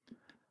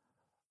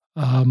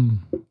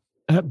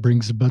 That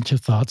brings a bunch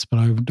of thoughts, but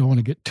I don't want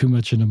to get too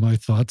much into my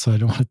thoughts. I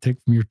don't want to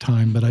take from your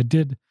time, but I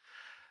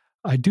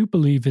do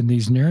believe in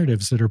these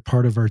narratives that are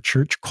part of our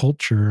church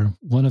culture.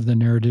 One of the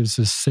narratives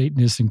is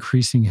Satan is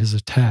increasing his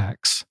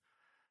attacks.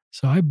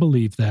 So I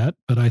believe that,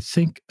 but I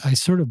think I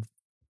sort of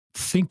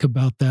think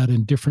about that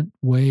in different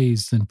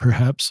ways than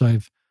perhaps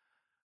I've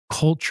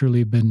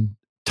culturally been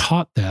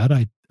taught that.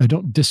 I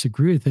don't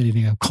disagree with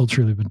anything I've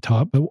culturally been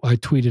taught, but I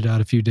tweeted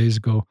out a few days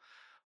ago,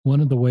 one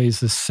of the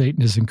ways that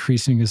Satan is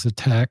increasing his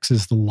attacks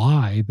is the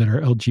lie that our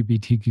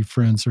LGBTQ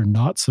friends are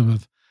not some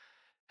of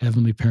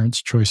Heavenly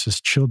Parents'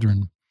 choicest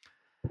children.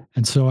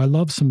 And so I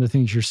love some of the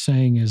things you're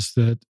saying is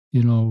that,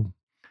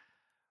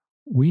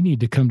 we need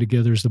to come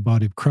together as the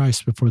body of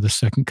Christ before the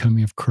second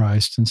coming of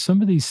Christ. And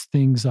some of these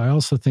things, I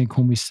also think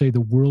when we say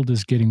the world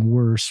is getting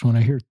worse, when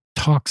I hear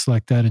talks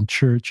like that in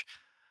church,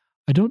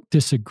 I don't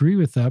disagree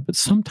with that, but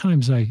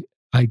sometimes I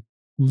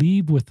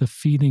leave with the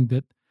feeling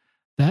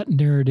that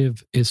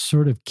narrative is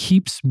sort of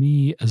keeps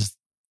me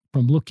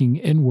from looking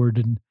inward,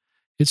 and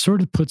it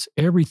sort of puts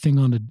everything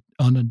on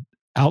an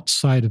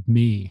outside of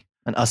me.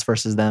 And us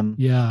versus them.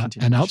 Yeah.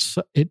 And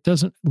outside, it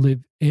doesn't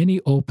leave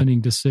any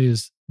opening to say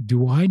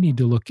do I need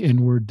to look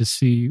inward to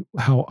see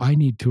how I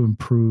need to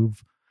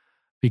improve?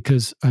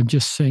 Because I'm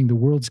just saying the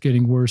world's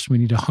getting worse. We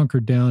need to hunker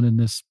down in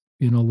this,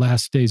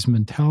 last days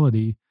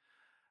mentality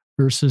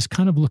versus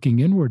kind of looking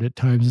inward at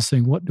times and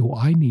saying, what do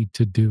I need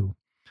to do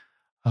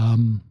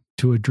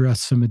to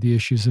address some of the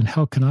issues, and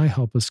how can I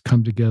help us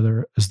come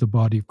together as the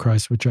body of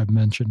Christ, which I've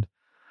mentioned.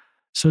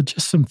 So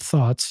just some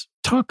thoughts.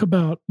 Talk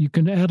about, you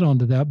can add on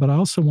to that, but I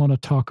also want to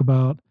talk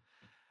about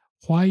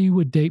why you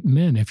would date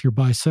men if you're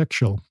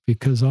bisexual,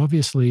 because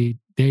obviously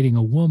dating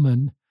a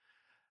woman,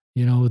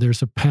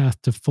 there's a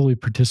path to fully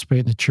participate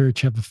in the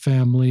church, have a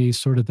family,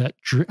 sort of that.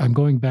 I'm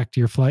going back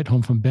to your flight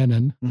home from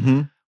Benin,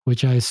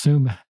 which I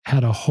assume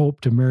had a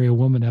hope to marry a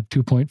woman, have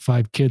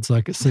 2.5 kids,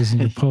 like it says in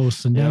your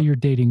post, and now you're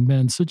dating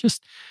men. So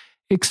just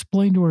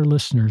explain to our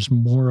listeners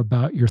more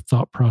about your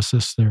thought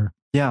process there.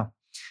 Yeah.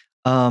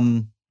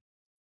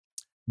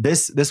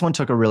 This one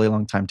took a really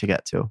long time to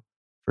get to,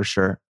 for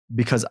sure,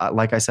 because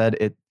like I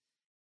said,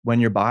 when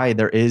you're bi,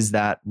 there is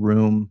that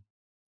room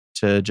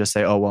to just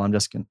say, oh, well, I'm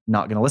just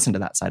not going to listen to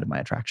that side of my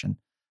attraction.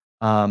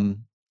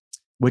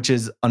 Which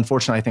is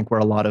unfortunately, I think, where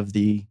a lot of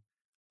the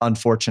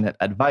unfortunate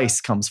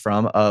advice comes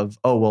from of,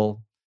 oh,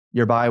 well,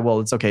 you're bi, well,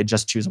 it's okay,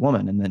 just choose a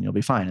woman and then you'll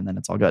be fine and then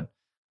it's all good.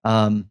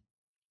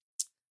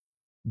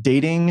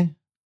 Dating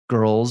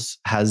girls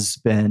has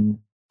been,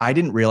 I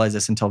didn't realize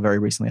this until very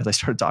recently as I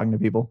started talking to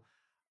people.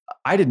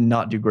 I did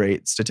not do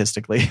great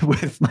statistically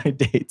with my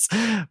dates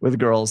with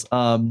girls.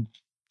 I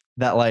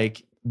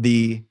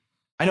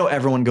know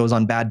everyone goes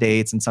on bad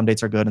dates and some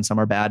dates are good and some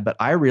are bad, but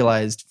I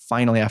realized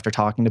finally after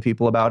talking to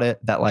people about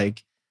it that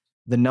like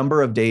the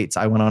number of dates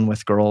I went on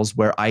with girls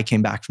where I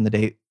came back from the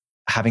date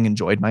having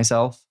enjoyed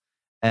myself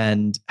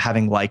and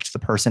having liked the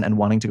person and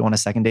wanting to go on a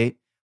second date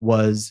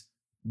was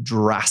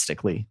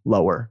drastically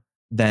lower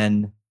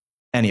than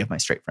any of my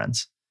straight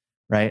friends,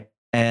 right?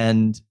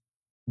 And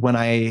when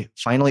I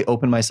finally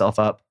opened myself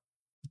up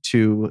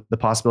to the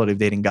possibility of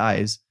dating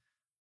guys,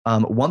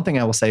 one thing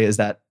I will say is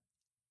that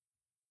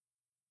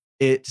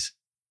it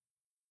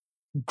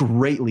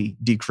greatly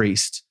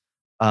decreased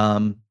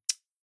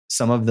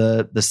some of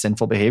the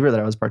sinful behavior that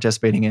I was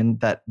participating in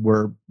that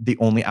were the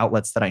only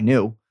outlets that I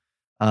knew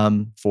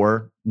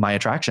for my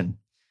attraction.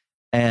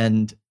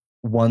 And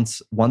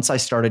once I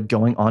started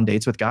going on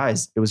dates with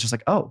guys, it was just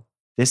like, oh,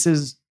 this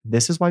is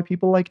why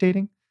people like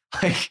dating.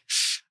 Like,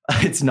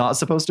 it's not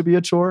supposed to be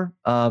a chore.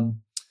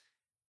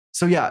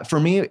 So yeah, for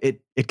me,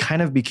 it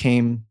kind of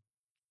became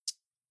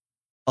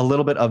a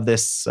little bit of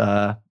this,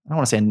 I don't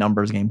want to say a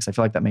numbers game because I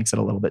feel like that makes it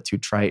a little bit too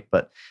trite,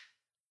 but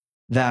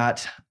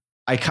that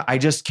I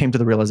just came to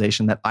the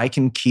realization that I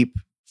can keep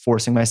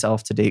forcing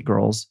myself to date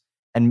girls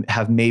and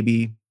have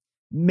maybe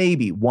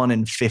 1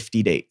 in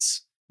 50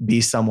 dates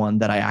be someone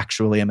that I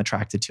actually am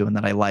attracted to and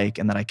that I like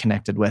and that I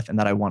connected with and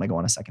that I want to go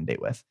on a second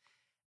date with.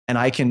 And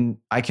I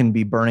can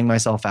be burning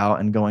myself out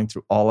and going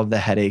through all of the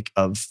headache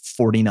of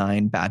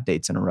 49 bad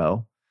dates in a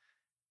row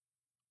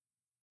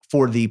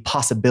for the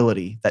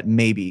possibility that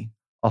maybe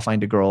I'll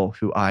find a girl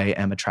who I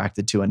am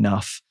attracted to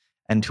enough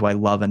and who I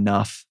love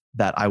enough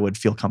that I would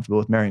feel comfortable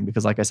with marrying.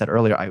 Because like I said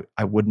earlier,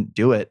 I wouldn't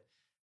do it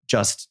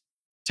just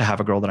to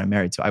have a girl that I'm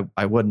married to.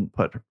 I wouldn't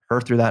put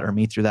her through that or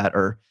me through that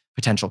or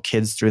potential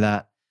kids through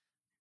that.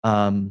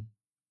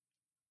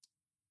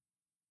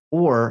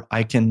 Or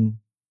I can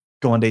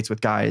go on dates with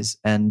guys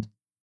and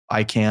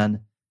I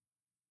can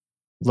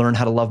learn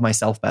how to love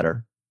myself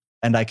better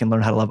and I can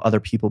learn how to love other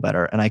people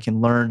better and I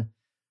can learn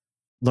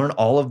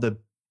all of the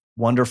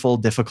wonderful,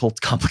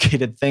 difficult,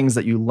 complicated things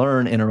that you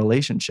learn in a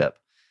relationship.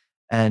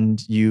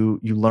 And you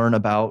learn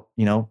about,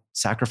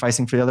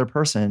 sacrificing for the other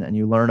person, and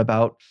you learn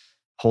about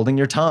holding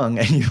your tongue,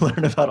 and you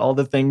learn about all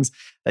the things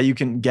that you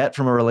can get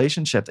from a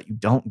relationship that you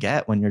don't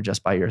get when you're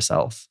just by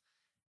yourself.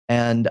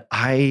 And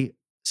I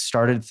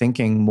started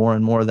thinking more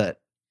and more that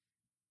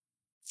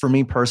for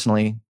me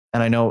personally,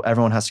 and I know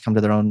everyone has to come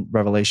to their own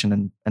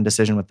revelation and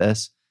decision with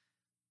this,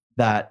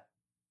 that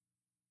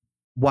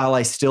while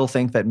I still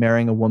think that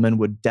marrying a woman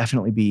would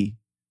definitely be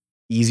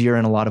easier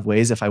in a lot of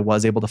ways if I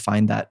was able to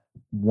find that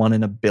 1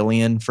 in a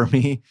billion for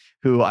me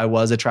who I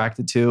was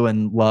attracted to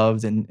and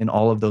loved in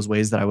all of those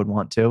ways that I would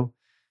want to,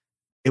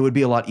 it would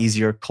be a lot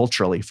easier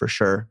culturally for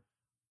sure.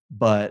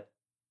 But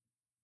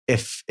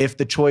if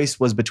the choice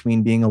was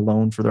between being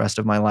alone for the rest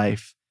of my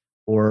life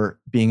or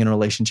being in a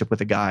relationship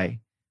with a guy,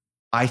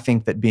 I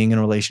think that being in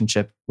a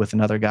relationship with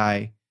another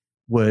guy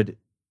would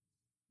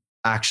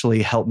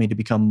actually help me to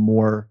become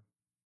more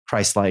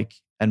Christ-like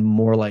and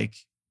more like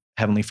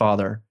Heavenly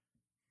Father,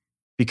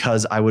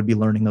 because I would be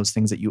learning those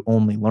things that you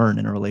only learn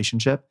in a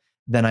relationship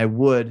than I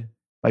would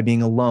by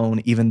being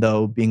alone, even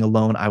though being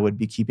alone, I would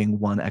be keeping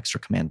one extra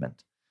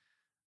commandment.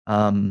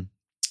 And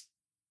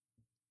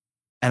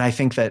I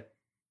think that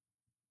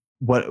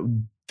what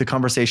the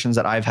conversations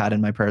that I've had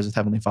in my prayers with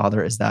Heavenly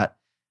Father is that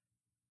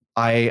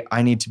I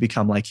need to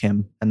become like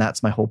Him. And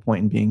that's my whole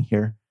point in being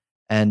here.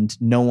 And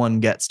no one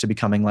gets to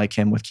becoming like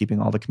Him with keeping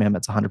all the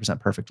commandments 100%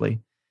 perfectly.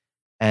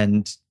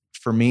 And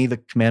for me, the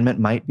commandment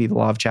might be the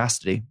law of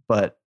chastity,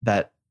 but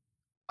that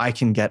I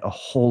can get a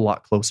whole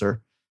lot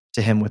closer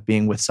to Him with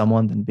being with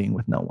someone than being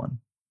with no one.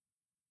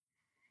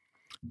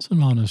 It's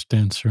an honest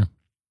answer.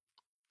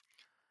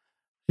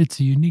 It's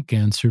a unique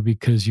answer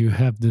because you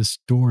have this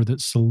door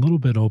that's a little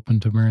bit open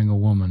to marrying a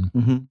woman.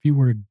 Mm-hmm. If you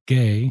were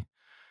gay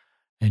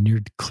and you're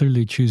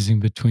clearly choosing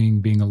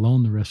between being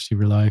alone the rest of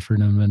your life or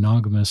in a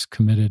monogamous,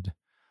 committed,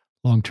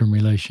 long-term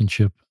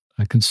relationship,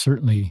 I can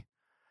certainly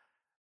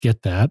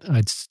get that.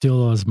 I'd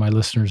still, as my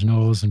listeners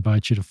know,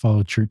 invite you to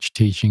follow church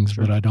teachings,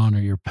 Sure. but I'd honor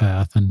your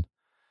path and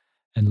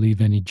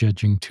leave any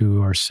judging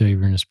to our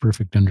Savior and his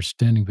perfect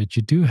understanding. But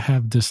you do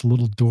have this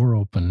little door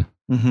open.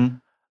 Mm-hmm.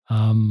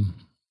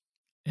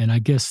 And I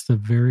guess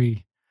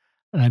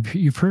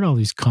you've heard all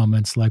these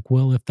comments like,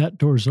 well, if that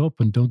door's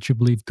open, don't you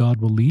believe God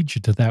will lead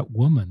you to that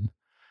woman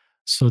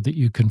so that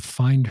you can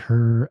find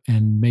her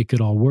and make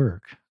it all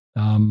work?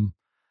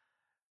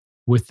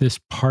 With this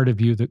part of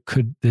you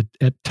that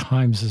at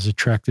times is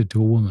attracted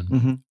to a woman?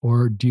 Mm-hmm.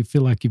 Or do you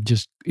feel like you've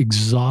just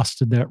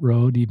exhausted that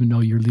road, even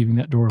though you're leaving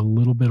that door a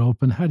little bit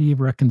open? How do you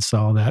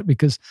reconcile that?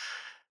 Because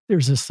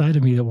there's a side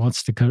of me that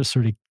wants to kind of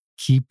sort of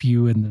keep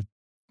you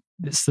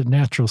it's the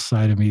natural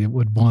side of me that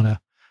would want to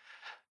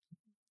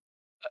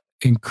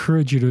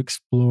encourage you to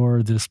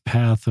explore this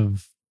path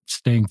of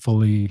staying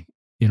fully,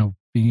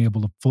 being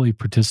able to fully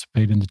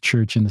participate in the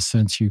church in the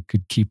sense you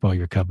could keep all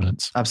your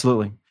covenants.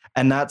 Absolutely.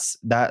 And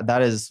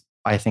that is,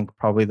 I think,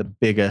 probably the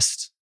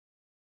biggest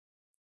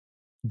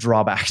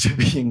drawback to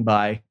being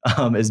bi,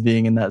 is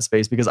being in that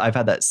space, because I've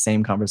had that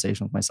same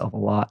conversation with myself a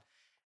lot.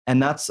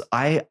 And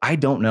I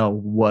don't know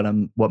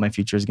what my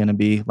future is going to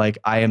be. Like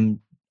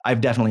I've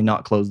definitely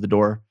not closed the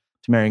door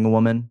to marrying a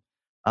woman.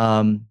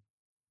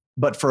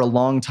 But for a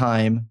long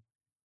time,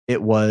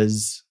 it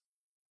was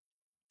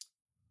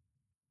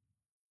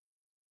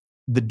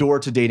the door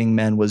to dating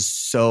men was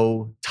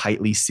so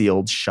tightly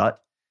sealed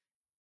shut.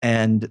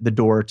 And the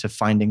door to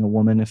finding a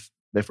woman, if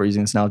we're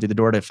using this analogy, the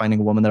door to finding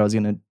a woman that I was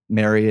going to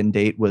marry and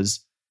date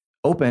was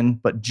open,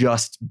 but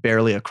just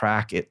barely a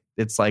crack.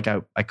 It's like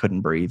I couldn't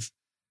breathe.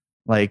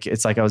 Like,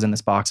 it's like I was in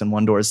this box and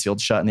one door is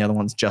sealed shut and the other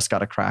one's just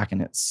got a crack,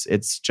 and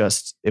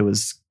it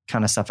was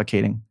kind of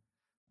suffocating.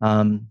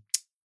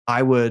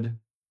 I would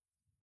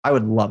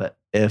love it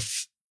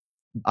if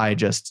I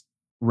just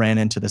ran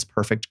into this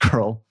perfect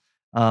girl,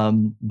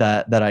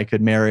 that I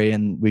could marry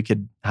and we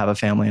could have a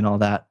family and all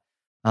that.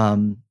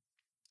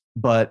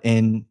 But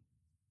in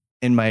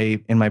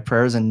my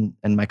prayers and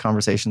my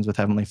conversations with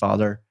Heavenly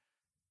Father,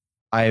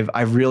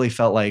 I've really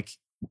felt like,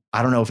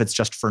 I don't know if it's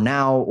just for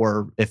now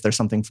or if there's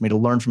something for me to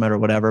learn from it or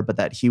whatever, but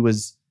that he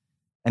was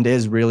and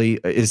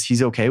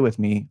he's okay with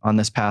me on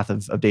this path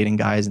of dating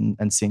guys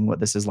and seeing what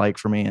this is like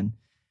for me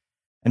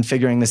and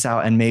figuring this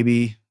out. And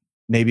maybe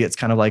it's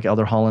kind of like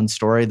Elder Holland's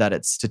story, that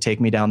it's to take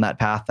me down that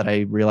path that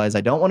I realize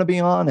I don't want to be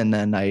on. And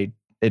then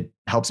it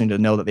helps me to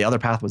know that the other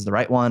path was the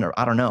right one, or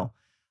I don't know.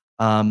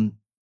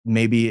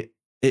 Maybe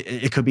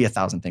it could be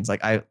 1,000 things.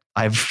 Like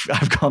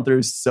I've gone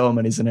through so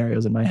many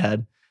scenarios in my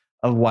head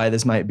of why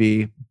this might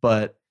be,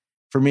 but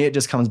for me, it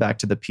just comes back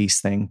to the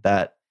peace thing,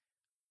 that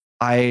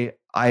I've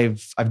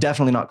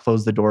definitely not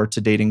closed the door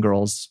to dating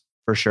girls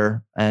for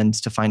sure, and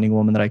to finding a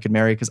woman that I could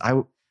marry. Cause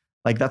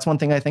that's one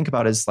thing I think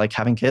about is like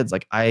having kids.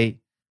 Like I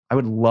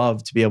would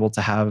love to be able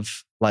to have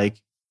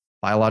like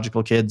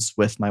biological kids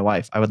with my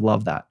wife. I would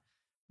love that.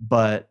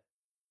 But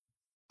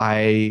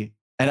I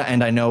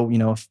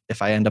know,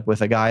 if I end up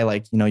with a guy,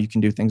 like, you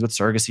can do things with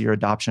surrogacy or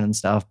adoption and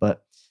stuff.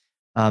 But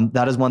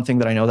that is one thing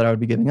that I know that I would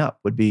be giving up,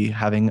 would be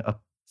having a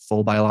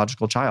full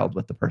biological child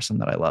with the person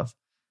that I love.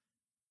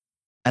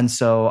 And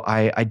so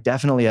I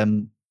definitely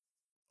am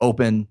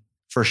open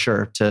for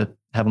sure to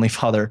Heavenly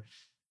Father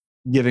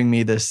giving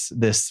me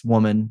this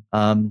woman.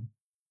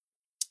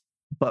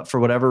 But for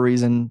whatever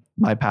reason,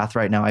 my path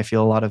right now, I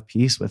feel a lot of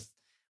peace with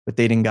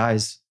dating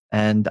guys.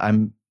 And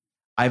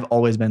I've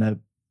always been a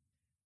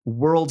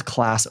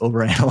world-class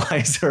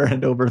overanalyzer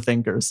and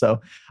overthinker.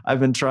 So I've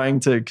been trying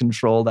to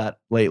control that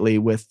lately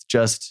with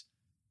just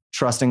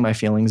trusting my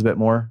feelings a bit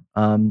more,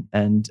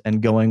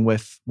 and going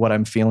with what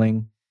I'm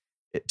feeling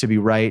to be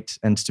right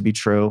and to be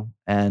true.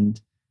 And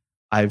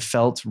I've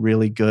felt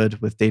really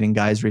good with dating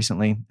guys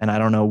recently, and I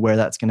don't know where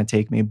that's going to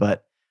take me,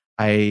 but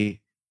I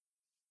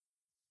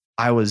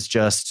was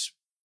just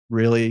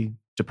really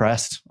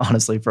depressed,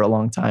 honestly, for a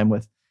long time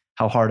with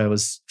how hard I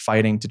was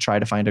fighting to try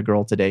to find a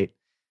girl to date,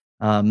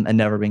 and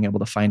never being able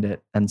to find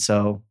it. And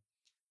so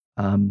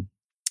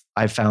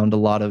I found a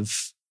lot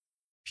of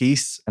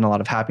peace and a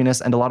lot of happiness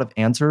and a lot of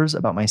answers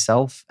about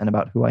myself and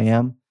about who I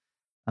am,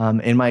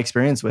 in my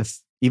experience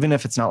with, even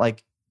if it's not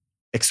like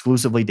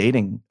exclusively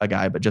dating a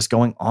guy, but just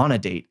going on a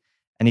date.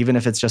 And even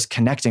if it's just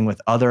connecting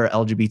with other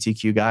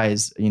LGBTQ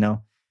guys,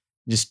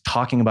 just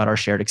talking about our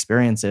shared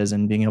experiences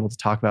and being able to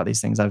talk about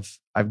these things,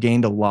 I've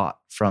gained a lot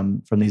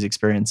from these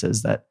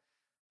experiences that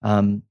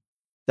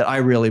I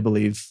really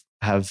believe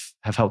have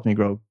helped me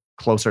grow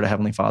closer to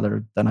Heavenly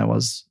Father than I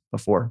was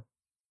before.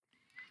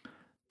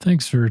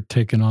 Thanks for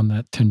taking on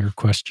that tender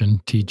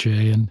question,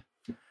 TJ. And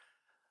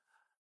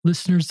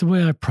listeners, the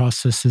way I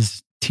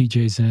process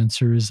TJ's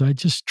answer is I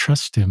just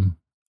trust him.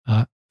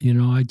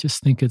 I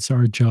just think it's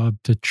our job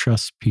to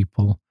trust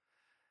people.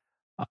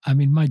 I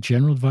mean, my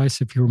general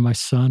advice, if you're my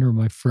son or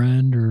my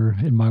friend or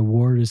in my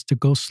ward, is to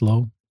go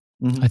slow.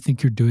 I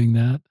think you're doing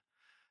that.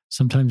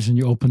 Sometimes when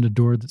you open a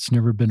door that's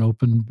never been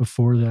opened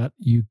before that,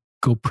 you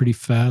go pretty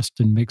fast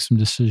and make some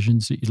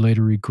decisions that you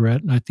later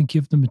regret. And I think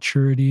you have the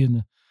maturity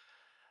and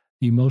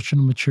the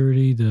emotional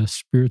maturity, the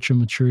spiritual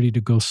maturity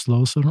to go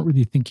slow. So I don't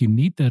really think you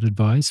need that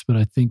advice, but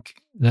I think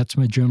that's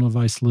my general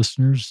advice,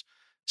 listeners,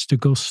 is to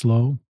go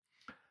slow.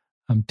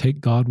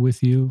 Take God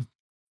with you,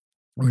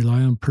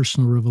 rely on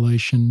personal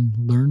revelation,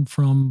 learn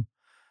from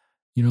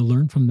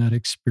that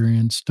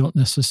experience. Don't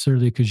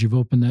necessarily, because you've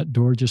opened that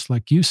door, just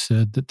like you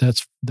said,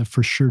 that's the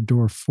for sure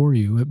door for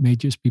you. It may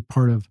just be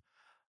part of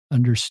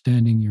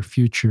understanding your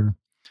future.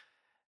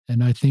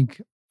 And I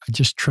think I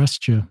just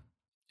trust you.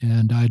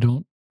 And I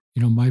don't,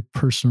 my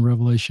personal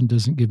revelation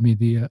doesn't give me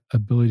the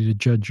ability to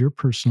judge your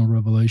personal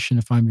revelation.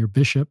 If I'm your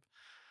bishop,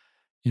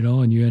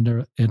 and you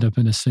end up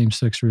in a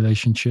same-sex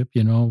relationship,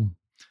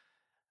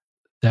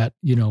 that,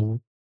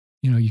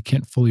 you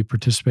can't fully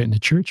participate in the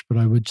church, but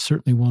I would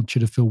certainly want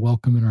you to feel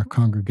welcome in our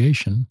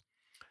congregation.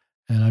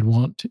 And I'd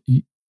want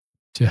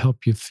to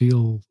help you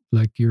feel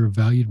like you're a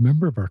valued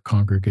member of our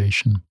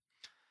congregation.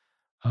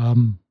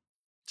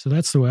 So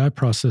that's the way I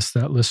process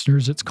that,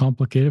 listeners. It's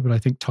complicated, but I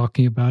think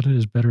talking about it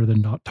is better than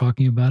not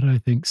talking about it. I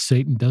think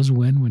Satan does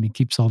win when he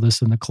keeps all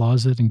this in the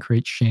closet and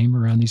creates shame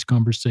around these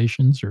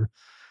conversations,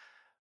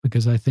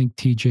 because I think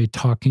TJ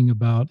talking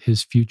about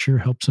his future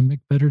helps him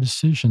make better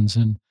decisions.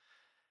 And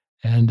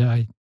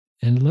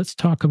let's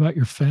talk about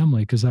your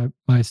family, because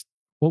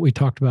what we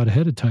talked about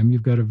ahead of time,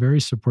 you've got a very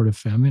supportive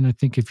family. And I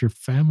think if your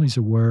family's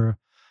aware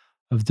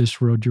of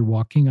this road you're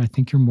walking, I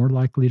think you're more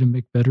likely to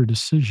make better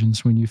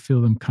decisions when you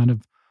feel them kind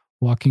of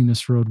walking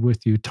this road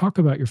with you. Talk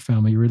about your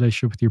family, your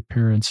relationship with your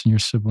parents and your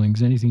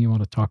siblings, anything you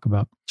want to talk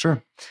about.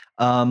 Sure.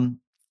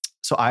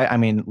 So I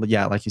mean,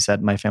 yeah, like you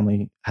said, my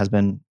family has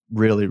been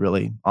really,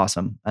 really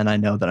awesome. And I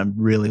know that I'm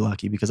really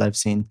lucky because I've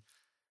seen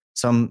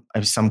some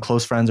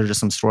close friends, or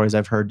just some stories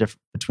I've heard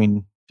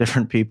between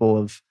different people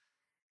of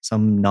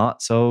some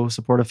not so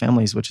supportive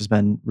families, which has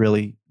been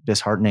really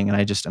disheartening.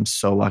 And I'm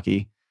so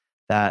lucky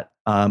that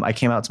I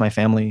came out to my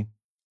family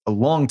a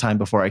long time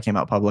before I came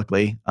out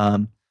publicly.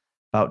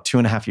 About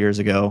 2.5 years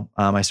ago,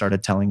 I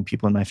started telling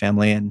people in my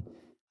family, and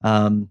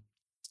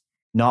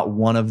not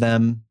one of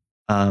them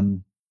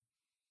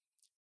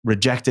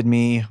rejected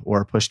me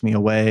or pushed me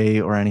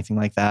away or anything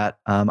like that.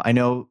 I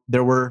know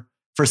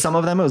for some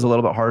of them, it was a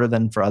little bit harder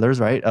than for others,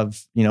 right?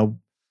 Of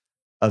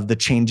the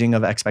changing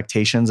of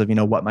expectations of,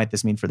 what might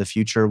this mean for the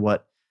future?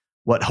 What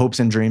hopes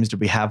and dreams do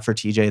we have for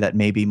TJ that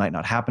maybe might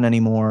not happen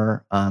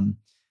anymore? So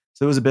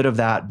there was a bit of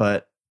that,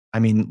 but I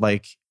mean,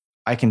 like,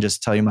 I can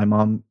just tell you, my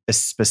mom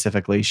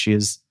specifically, she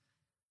has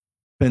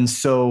been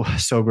so,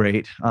 so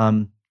great.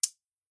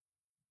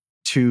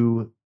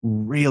 To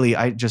really,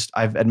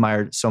 I've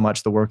admired so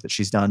much the work that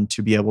she's done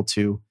to be able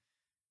to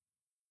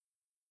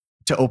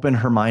open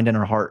her mind and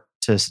her heart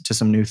to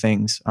some new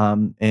things.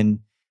 And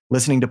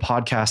listening to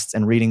podcasts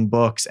and reading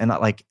books, and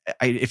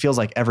it feels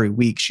like every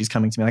week she's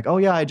coming to me like, "Oh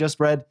yeah, I just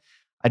read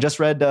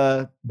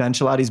Ben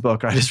Shalati's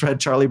book, or I just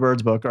read Charlie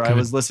Bird's book, or I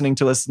was listening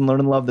to Listen,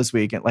 Learn, and Love this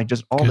week," and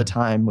just all the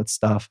time with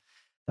stuff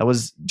that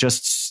was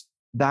just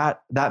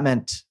that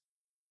meant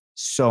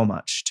so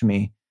much to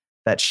me,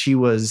 that she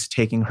was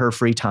taking her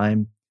free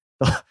time,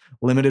 the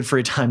limited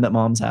free time that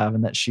moms have,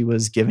 and that she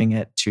was giving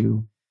it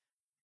to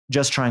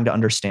just trying to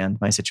understand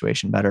my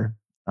situation better.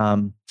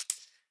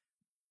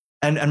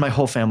 And my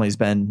whole family's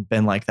been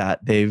like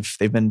that. They've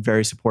been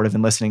very supportive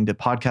in listening to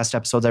podcast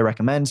episodes I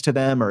recommend to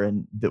them, or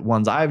in the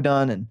ones I've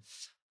done.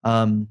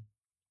 And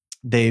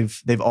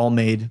they've all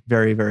made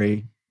very,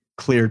 very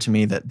clear to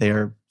me that they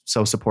are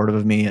so supportive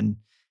of me, and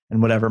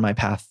whatever my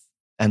path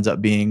ends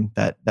up being,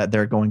 that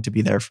they're going to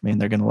be there for me,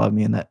 and they're going to love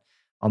me, and that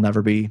I'll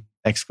never be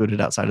excluded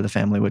outside of the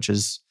family, which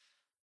is,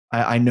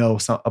 I know,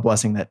 a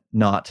blessing that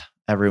not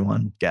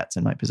everyone gets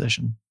in my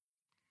position.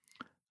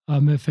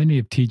 If any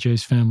of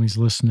TJ's family's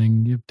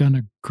listening, you've done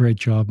a great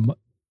job.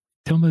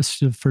 Tell us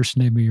the first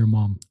name of your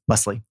mom.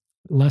 Leslie.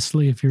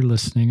 Leslie, if you're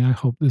listening, I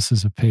hope this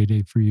is a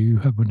payday for you. You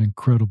have an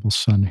incredible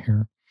son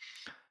here.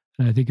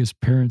 And I think as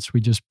parents,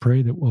 we just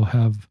pray that we'll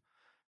have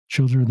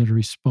children that are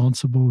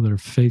responsible, that are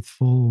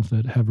faithful,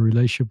 that have a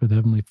relationship with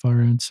Heavenly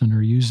Parents, and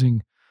are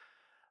using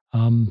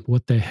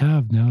what they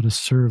have now to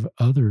serve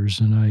others.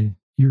 And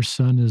your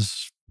son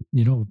is,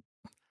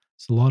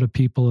 there's a lot of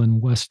people in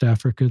West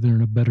Africa that are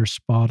in a better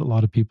spot, a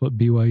lot of people at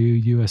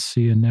BYU,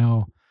 USC, and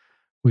now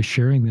we're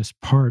sharing this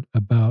part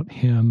about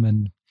him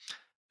and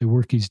the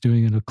work he's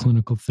doing as a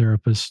clinical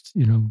therapist.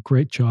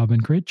 Great job.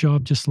 And great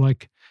job, just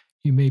like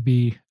you may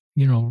be,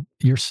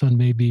 your son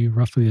may be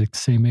roughly the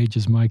same age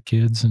as my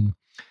kids, and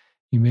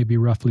you may be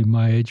roughly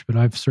my age, but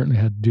I've certainly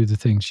had to do the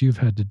things you've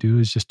had to do,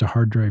 is just a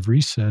hard drive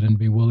reset and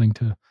be willing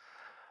to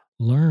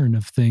learn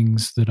of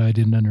things that I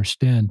didn't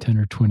understand 10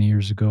 or 20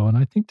 years ago. And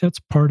I think that's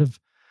part of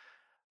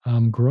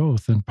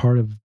growth and part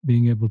of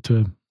being able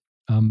to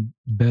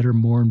better,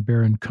 more, and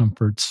bear in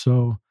comfort.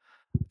 So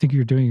I think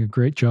you're doing a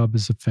great job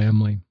as a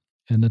family,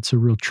 and that's a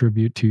real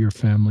tribute to your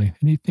family.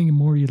 Anything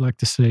more you'd like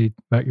to say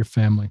about your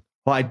family?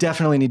 Well, I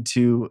definitely need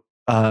to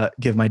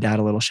give my dad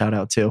a little shout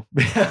out too.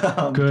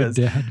 Good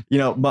dad.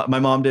 My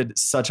mom did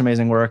such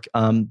amazing work.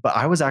 But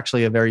I was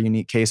actually a very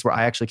unique case where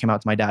I actually came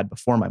out to my dad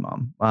before my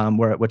mom,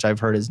 which I've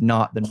heard is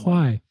not the norm.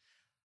 Why?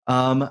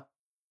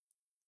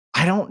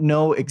 I don't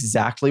know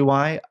exactly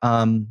why.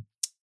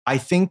 I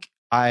think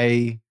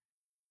I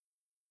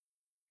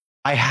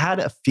had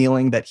a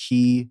feeling that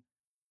he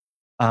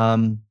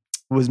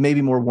was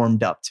maybe more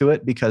warmed up to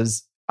it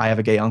because I have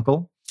a gay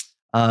uncle,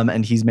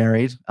 and he's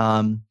married.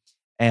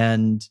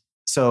 And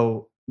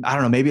so I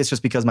don't know, maybe it's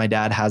just because my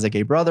dad has a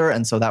gay brother.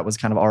 And so that was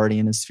kind of already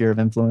in his sphere of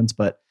influence.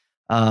 But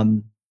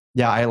and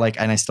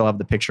I still have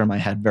the picture in my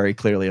head very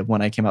clearly of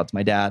when I came out to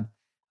my dad.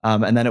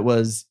 And then it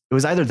was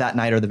either that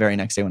night or the very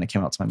next day when I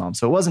came out to my mom.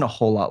 So it wasn't a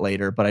whole lot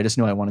later, but I just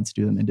knew I wanted to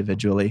do them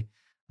individually.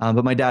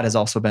 But my dad has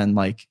also been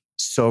like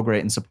so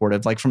great and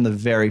supportive, like from the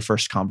very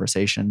first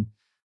conversation.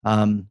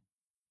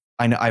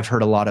 I know I've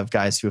heard a lot of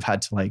guys who have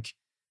had to like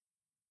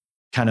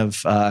kind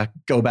of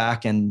go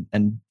back and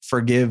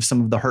forgive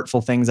some of the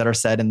hurtful things that are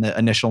said in the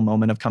initial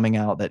moment of coming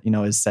out that,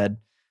 is said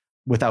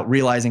without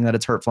realizing that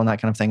it's hurtful and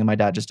that kind of thing. And my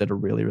dad just did a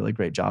really, really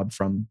great job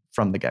from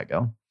the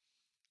get-go.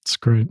 It's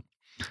great.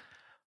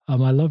 I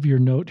love your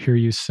note here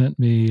you sent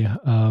me.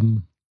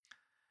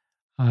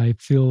 I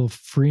feel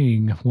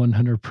freeing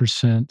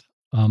 100%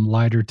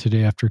 lighter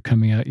today after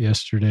coming out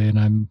yesterday. And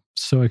I'm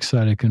so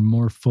excited I can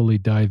more fully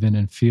dive in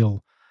and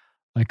feel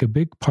like a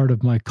big part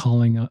of my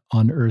calling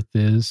on earth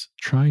is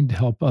trying to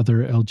help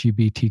other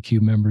LGBTQ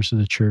members of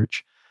the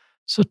church.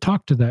 So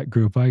talk to that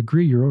group. I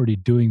agree you're already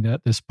doing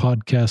that. This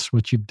podcast,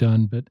 what you've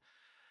done, but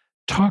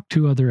talk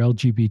to other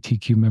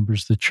LGBTQ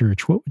members of the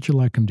church. What would you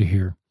like them to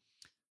hear?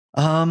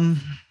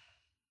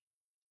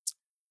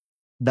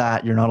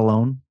 That you're not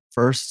alone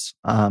first.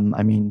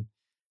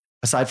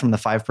 Aside from the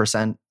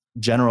 5%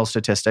 general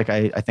statistic,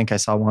 I think I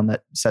saw one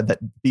that said that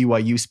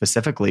BYU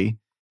specifically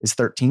is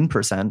 13%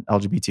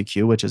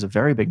 LGBTQ, which is a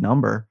very big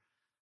number.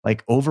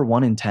 Like over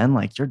 1 in 10,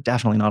 like you're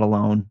definitely not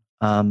alone.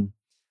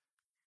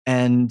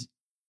 And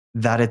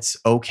that it's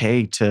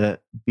okay to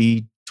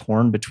be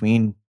torn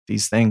between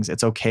these things.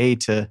 It's okay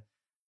to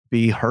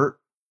be hurt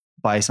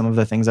by some of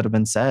the things that have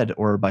been said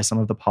or by some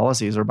of the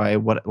policies or by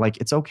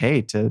it's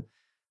okay to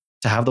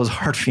have those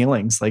hard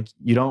feelings. Like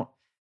you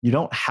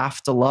don't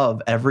have to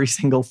love every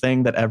single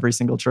thing that every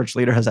single church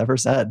leader has ever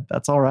said.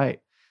 That's all right.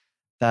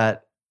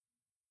 That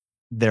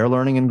they're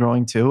learning and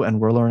growing too, and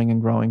we're learning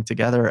and growing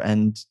together.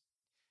 And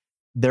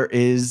there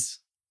is,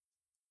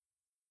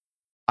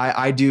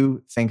 I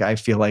do think I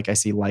feel like I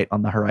see light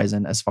on the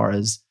horizon as far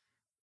as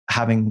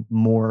having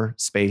more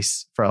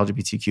space for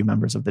LGBTQ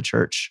members of the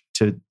church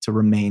to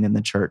remain in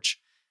the church,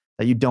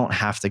 that you don't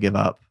have to give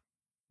up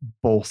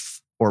both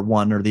or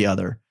one or the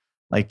other.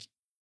 Like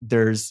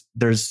there's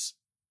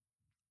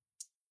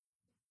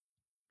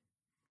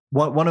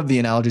one of the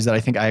analogies that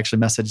I think I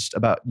actually messaged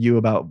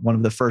about one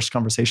of the first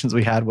conversations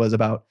we had was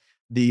about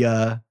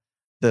the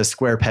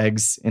square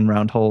pegs in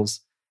round holes.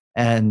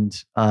 And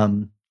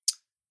while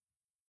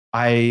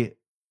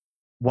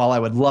I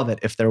would love it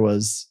if there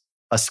was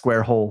a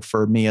square hole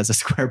for me as a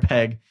square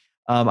peg,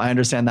 I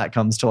understand that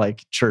comes to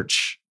like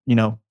church,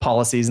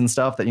 policies and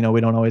stuff that,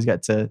 we don't always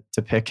get to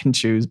pick and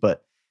choose,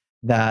 but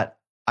that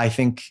I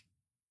think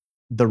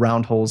the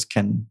round holes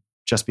can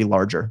just be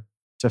larger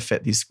to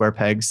fit these square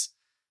pegs.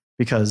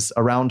 Because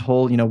a round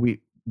hole,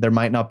 there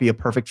might not be a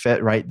perfect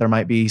fit, right? There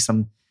might be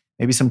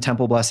maybe some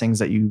temple blessings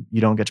that you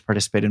don't get to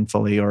participate in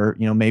fully, or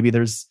maybe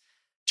there's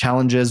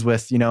challenges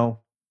with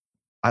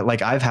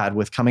I've had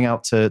with coming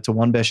out to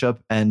one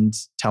bishop and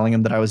telling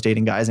him that I was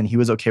dating guys, and he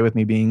was okay with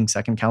me being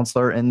second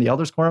counselor in the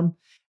elders quorum.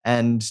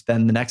 And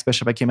then the next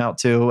bishop I came out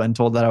to and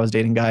told that I was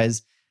dating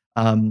guys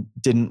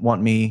didn't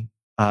want me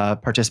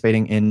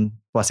participating in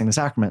blessing the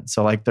sacrament.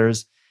 So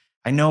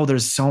I know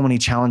there's so many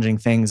challenging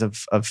things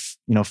of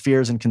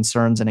fears and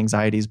concerns and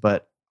anxieties,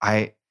 but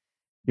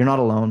you're not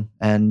alone,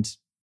 and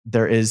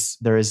there is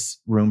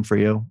room for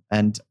you.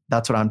 And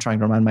that's what I'm trying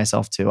to remind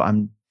myself too.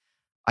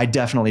 I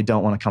definitely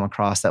don't want to come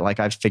across that like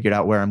I've figured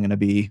out where I'm going to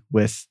be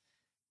with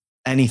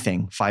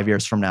anything 5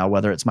 years from now,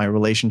 whether it's my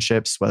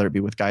relationships, whether it be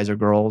with guys or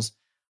girls.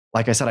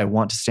 Like I said, I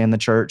want to stay in the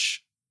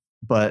church,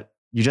 but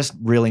you just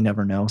really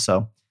never know.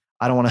 So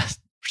I don't want to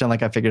pretend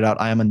like I figured out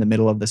I am in the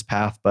middle of this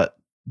path, but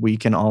we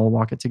can all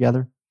walk it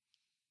together.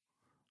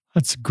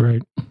 That's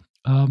great.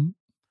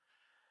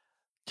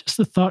 Just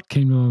a thought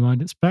came to my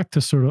mind. It's back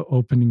to sort of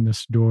opening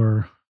this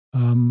door.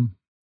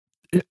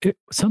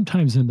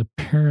 Sometimes in the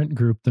parent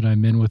group that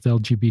I'm in with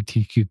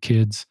LGBTQ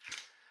kids,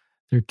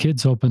 their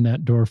kids open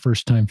that door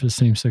first time for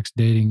same-sex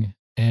dating,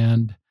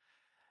 and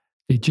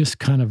they just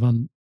kind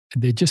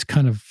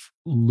of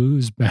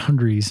lose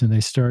boundaries, and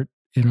they start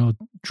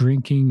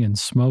drinking and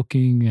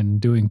smoking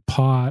and doing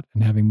pot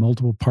and having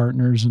multiple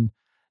partners. And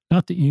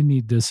not that you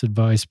need this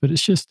advice, but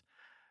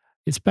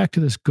it's back to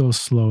this go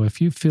slow. If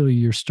you feel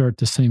you start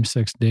the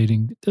same-sex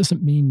dating, it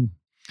doesn't mean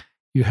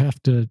you have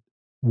to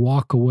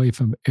walk away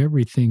from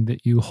everything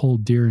that you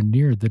hold dear and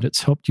near, that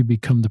it's helped you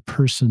become the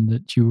person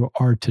that you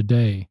are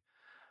today.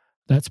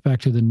 That's back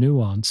to the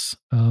nuance.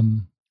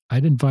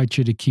 I'd invite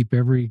you to keep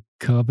every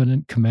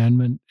covenant,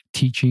 commandment,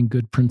 teaching,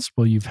 good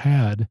principle you've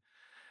had,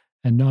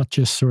 and not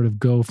just sort of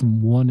go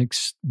from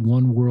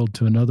one world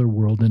to another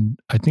world. And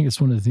I think it's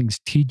one of the things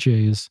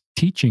TJ is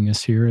teaching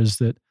us here is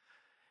that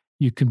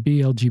you can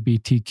be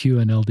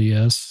LGBTQ and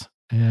LDS,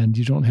 and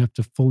you don't have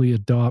to fully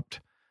adopt.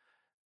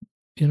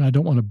 I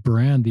don't want to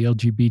brand the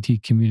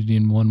LGBT community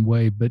in one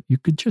way, but you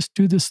could just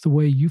do this the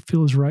way you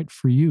feel is right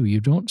for you. You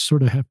don't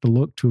sort of have to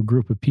look to a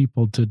group of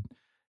people to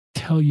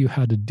tell you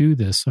how to do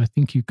this. I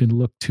think you can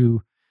look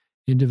to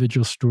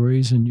individual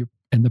stories and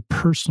the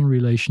personal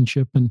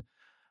relationship. And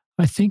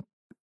I think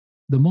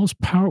one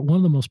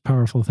of the most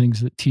powerful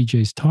things that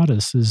TJ's taught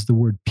us is the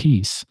word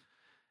peace.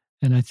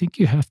 And I think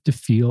you have to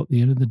feel at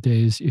the end of the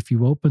day is if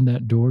you open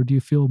that door, do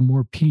you feel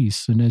more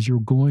peace? And as you're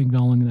going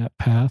along that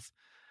path,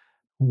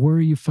 where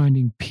are you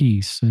finding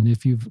peace? And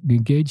if you've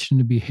engaged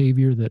in a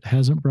behavior that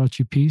hasn't brought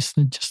you peace,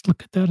 then just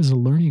look at that as a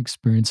learning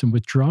experience and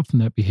withdraw from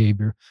that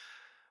behavior.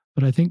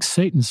 But I think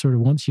Satan sort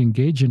of, once you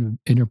engage in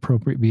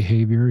inappropriate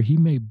behavior, he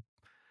may,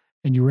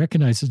 and you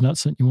recognize it's not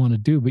something you want to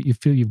do, but you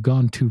feel you've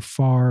gone too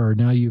far, or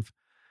now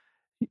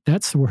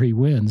that's where he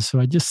wins. So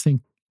I just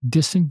think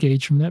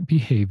disengage from that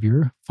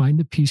behavior, find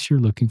the peace you're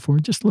looking for,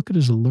 and just look at it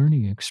as a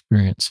learning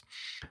experience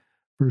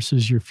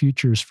versus your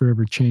future is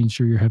forever changed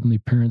or your heavenly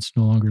parents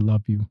no longer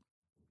love you.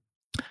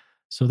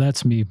 So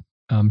that's me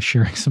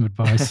sharing some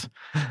advice.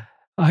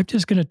 I'm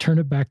just going to turn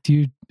it back to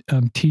you,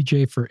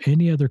 TJ, for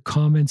any other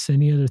comments,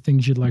 any other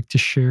things you'd like to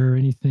share,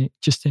 anything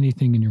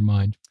in your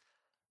mind.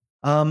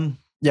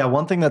 Yeah,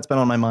 one thing that's been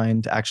on my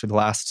mind actually the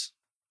last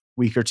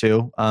week or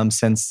two,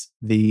 since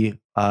the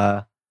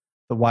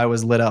Y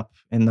was lit up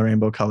in the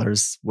rainbow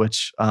colors,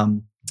 which I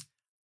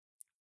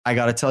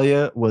got to tell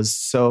you was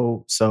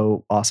so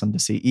awesome to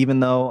see. Even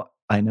though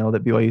I know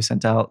that BYU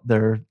sent out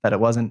that it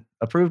wasn't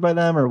approved by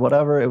them or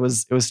whatever, it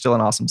was still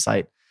an awesome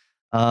sight.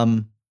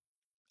 I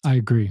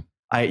agree.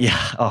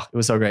 It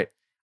was so great.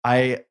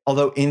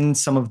 Although in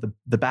some of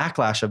the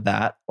backlash of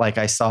that, like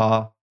I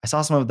saw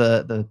some of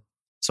the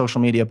social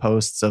media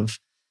posts of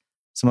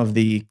some of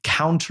the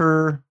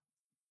counter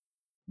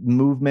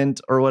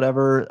movement or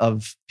whatever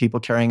of people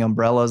carrying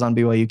umbrellas on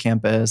BYU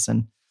campus,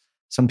 and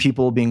some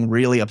people being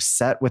really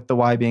upset with the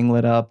Y being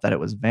lit up, that it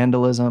was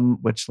vandalism,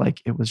 which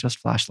it was just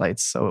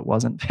flashlights, so it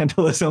wasn't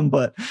vandalism,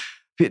 but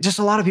just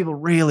a lot of people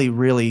really,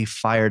 really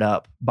fired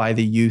up by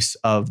the use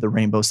of the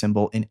rainbow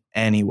symbol in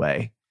any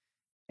way.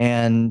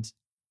 And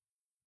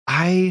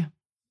I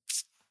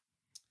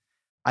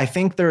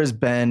think there has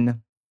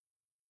been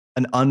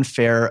an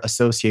unfair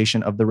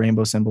association of the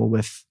rainbow symbol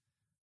with,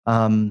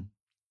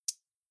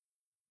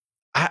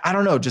 I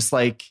don't know, just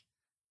like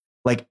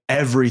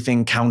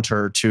everything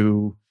counter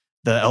to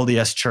the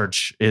LDS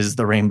church is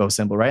the rainbow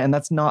symbol, right? And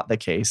that's not the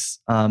case.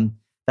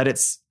 That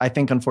it's, I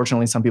think,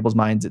 unfortunately, in some people's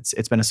minds,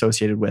 it's been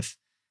associated with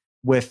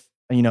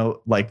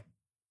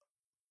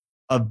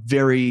a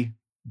very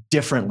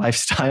different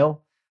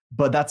lifestyle,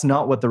 but that's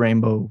not what the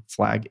rainbow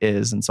flag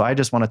is. And so I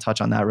just want to touch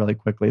on that really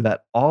quickly,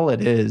 that all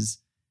it is,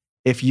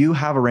 if you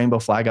have a rainbow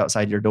flag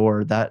outside your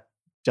door, that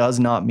does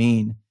not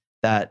mean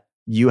that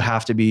you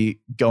have to be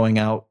going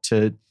out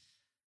to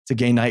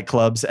gay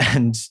nightclubs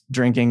and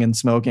drinking and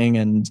smoking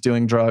and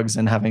doing drugs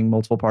and having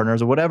multiple partners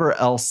or whatever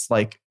else,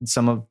 like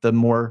some of the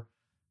more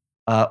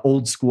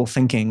old school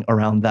thinking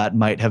around that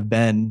might have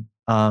been.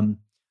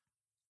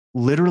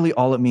 Literally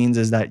all it means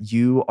is that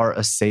you are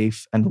a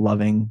safe and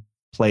loving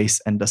place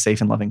and a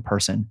safe and loving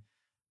person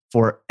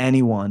for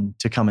anyone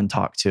to come and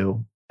talk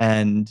to.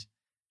 And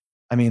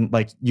I mean,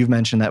 like you've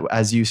mentioned that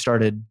as you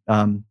started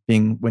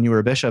being, when you were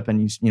a bishop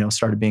and you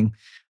started being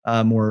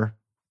more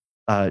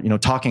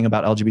talking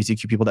about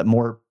LGBTQ people, that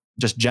more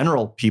just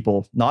general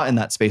people not in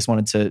that space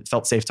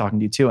felt safe talking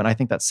to you too. And I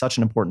think that's such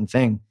an important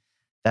thing,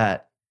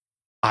 that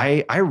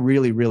I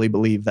really, really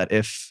believe that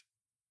if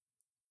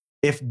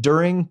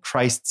during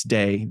Christ's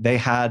day, they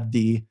had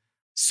the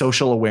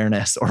social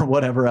awareness or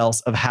whatever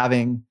else of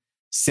having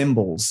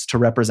symbols to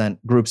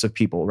represent groups of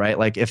people, right?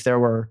 Like if there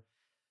were,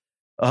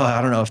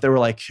 I don't know, if there were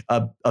like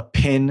a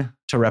pin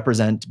to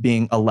represent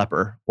being a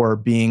leper or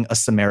being a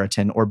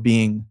Samaritan or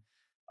being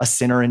a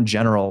sinner in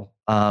general,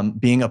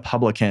 being a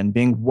publican,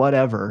 being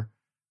whatever,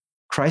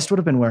 Christ would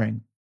have been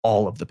wearing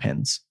all of the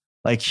pins.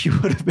 Like he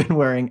would have been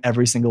wearing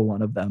every single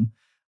one of them,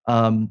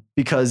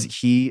 because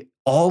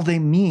all they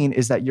mean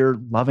is that you're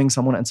loving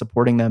someone and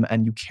supporting them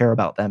and you care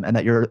about them and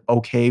that you're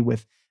okay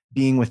with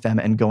being with them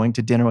and going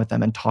to dinner with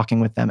them and talking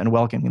with them and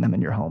welcoming them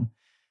in your home.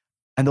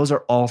 And those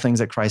are all things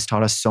that Christ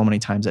taught us so many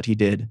times that he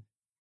did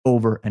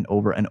over and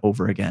over and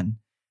over again,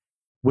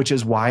 which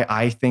is why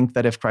I think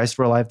that if Christ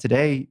were alive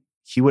today,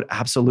 he would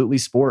absolutely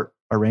sport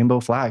a rainbow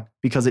flag,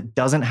 because it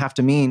doesn't have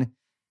to mean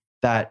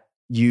that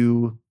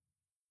you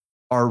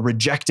are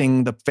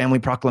rejecting the family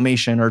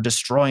proclamation or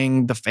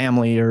destroying the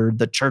family or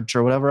the church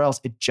or whatever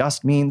else. It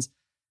just means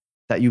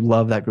that you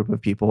love that group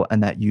of people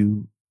and that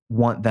you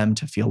want them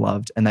to feel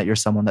loved and that you're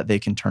someone that they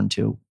can turn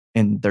to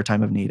in their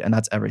time of need. And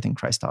that's everything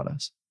Christ taught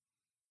us.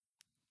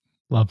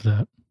 Love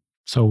that.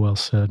 So well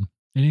said.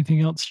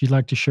 Anything else you'd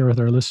like to share with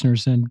our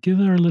listeners, and give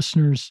our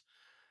listeners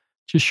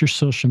just your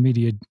social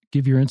media.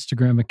 Give your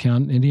Instagram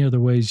account, any other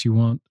ways you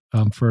want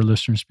for our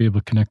listeners to be able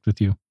to connect with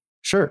you.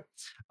 Sure.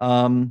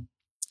 Let's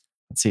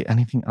see,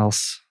 anything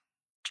else?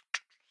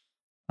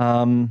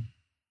 I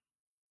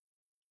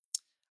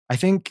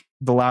think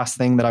the last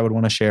thing that I would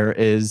want to share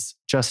is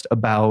just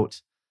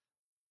about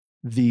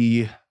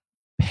the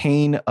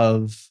pain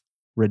of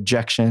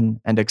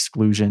rejection and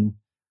exclusion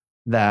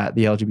that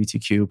the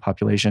LGBTQ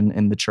population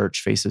in the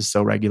church faces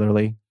so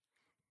regularly.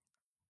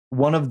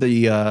 One of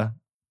the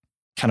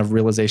kind of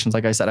realizations,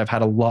 like I said, I've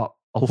had a lot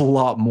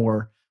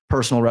more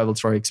personal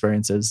revelatory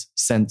experiences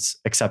since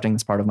accepting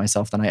this part of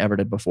myself than I ever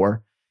did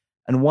before.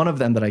 And one of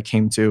them that I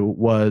came to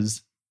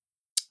was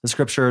the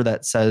scripture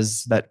that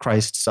says that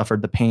Christ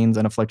suffered the pains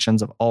and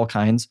afflictions of all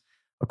kinds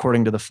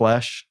according to the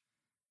flesh.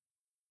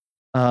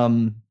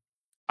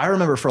 I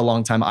remember for a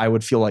long time, I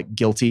would feel like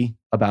guilty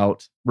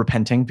about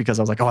repenting because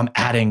I was like, oh, I'm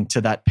adding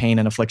to that pain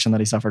and affliction that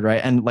he suffered,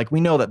 right? And like,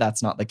 we know that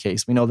that's not the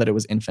case. We know that it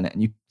was infinite,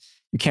 and you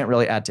can't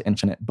really add to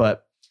infinite.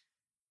 But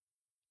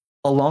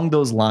along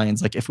those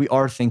lines, like if we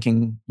are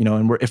thinking,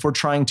 and if we're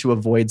trying to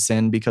avoid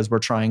sin because we're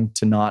trying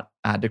to not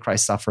add to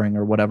Christ's suffering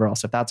or whatever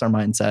else, if that's our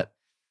mindset,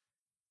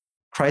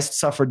 Christ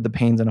suffered the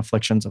pains and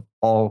afflictions of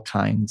all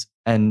kinds.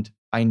 And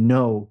I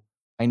know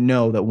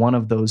that one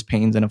of those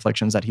pains and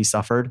afflictions that he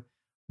suffered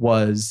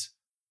was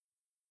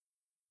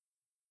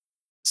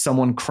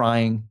someone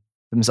crying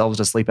themselves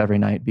to sleep every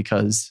night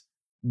because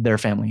their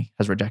family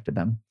has rejected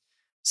them.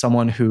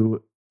 Someone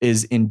who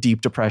is in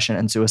deep depression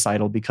and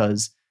suicidal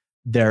because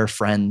their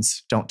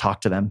friends don't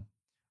talk to them,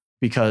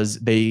 because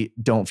they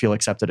don't feel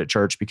accepted at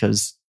church,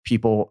 because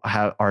people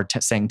are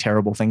saying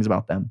terrible things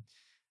about them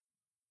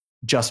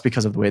just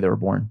because of the way they were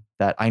born.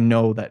 That I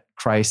know that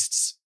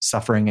Christ's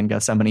suffering in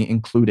Gethsemane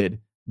included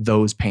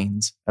those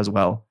pains as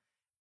well.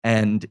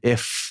 And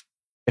if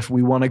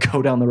we want to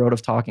go down the road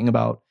of talking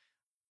about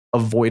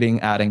avoiding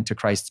adding to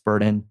Christ's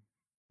burden,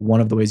 one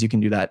of the ways you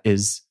can do that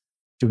is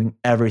doing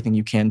everything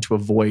you can to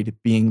avoid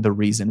being the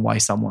reason why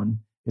someone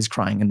is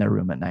crying in their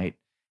room at night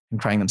and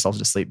crying themselves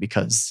to sleep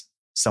because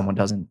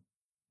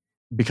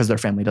their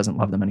family doesn't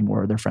love them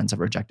anymore, or their friends have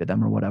rejected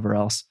them, or whatever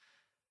else.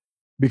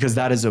 Because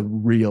that is a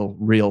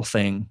real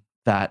thing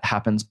that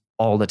happens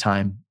all the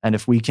time. And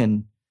if we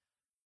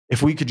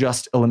could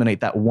just eliminate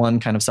that one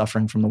kind of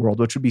suffering from the world,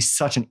 which would be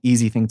such an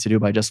easy thing to do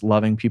by just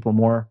loving people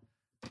more,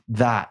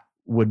 that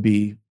would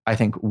be, I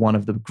think, one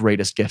of the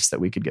greatest gifts that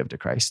we could give to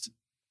Christ.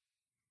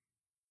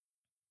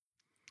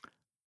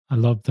 I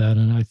love that.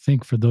 And I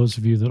think for those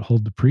of you that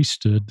hold the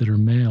priesthood that are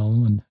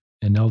male and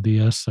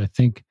LDS, I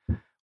think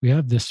we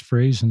have this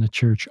phrase in the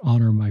church,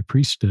 honor my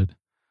priesthood.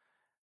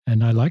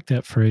 And I like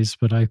that phrase,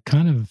 but I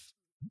kind of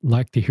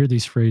like to hear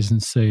these phrases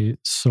and say,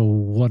 so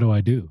what do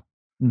I do?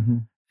 Mm-hmm.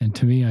 And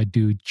to me, I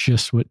do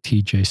just what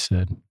TJ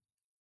said,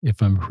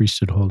 if I'm a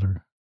priesthood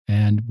holder.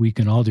 And we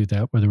can all do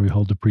that, whether we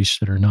hold the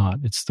priesthood or not.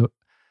 It's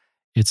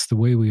the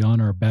way we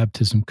honor our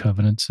baptism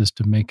covenants, is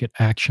to make it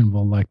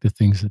actionable, like the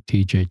things that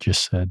TJ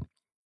just said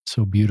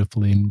so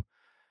beautifully.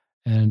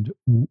 And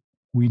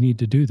we need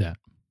to do that.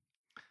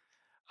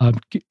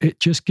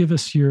 Just give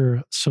us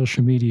your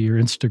social media, your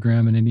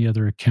Instagram, and any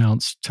other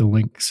accounts to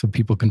link so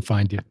people can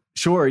find you.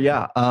 Sure,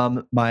 yeah.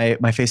 My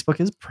Facebook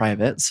is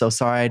private, so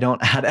sorry I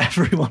don't add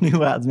everyone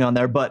who adds me on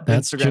there. But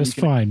that's Instagram,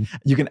 fine.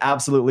 You can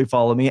absolutely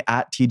follow me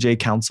at TJ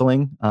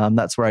Counseling.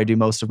 That's where I do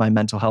most of my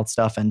mental health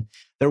stuff, and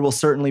there will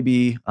certainly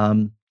be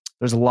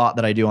there's a lot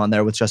that I do on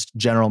there with just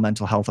general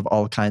mental health of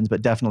all kinds,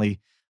 but definitely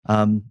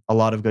a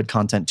lot of good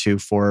content too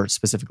for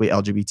specifically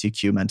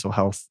LGBTQ mental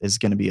health is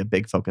going to be a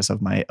big focus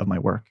of my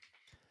work.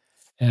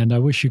 And I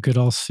wish you could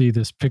all see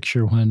this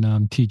picture when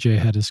TJ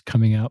had his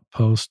coming out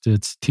post.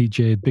 It's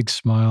TJ, big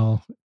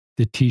smile.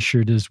 The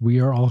t-shirt is "We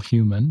Are All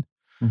Human."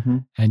 Mm-hmm.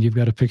 And you've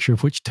got a picture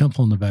of which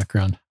temple in the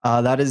background?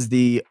 That is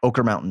the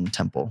Oquirrh Mountain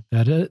Temple.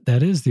 That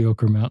is the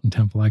Oquirrh Mountain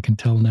Temple. I can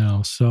tell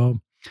now.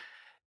 So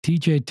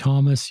TJ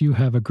Thomas, you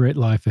have a great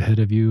life ahead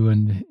of you,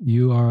 and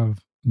you are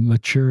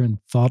mature and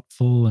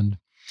thoughtful and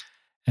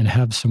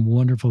have some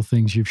wonderful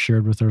things you've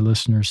shared with our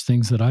listeners,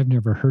 things that I've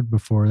never heard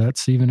before.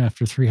 That's even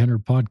after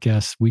 300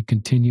 podcasts, we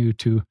continue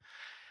to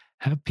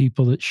have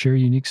people that share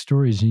unique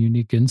stories and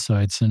unique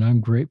insights. And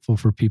I'm grateful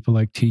for people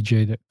like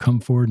TJ that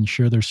come forward and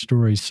share their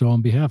stories. So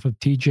on behalf of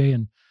TJ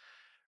and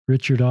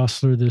Richard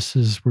Ostler,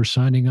 we're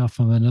signing off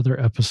on another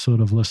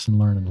episode of Listen,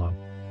 Learn, and Love.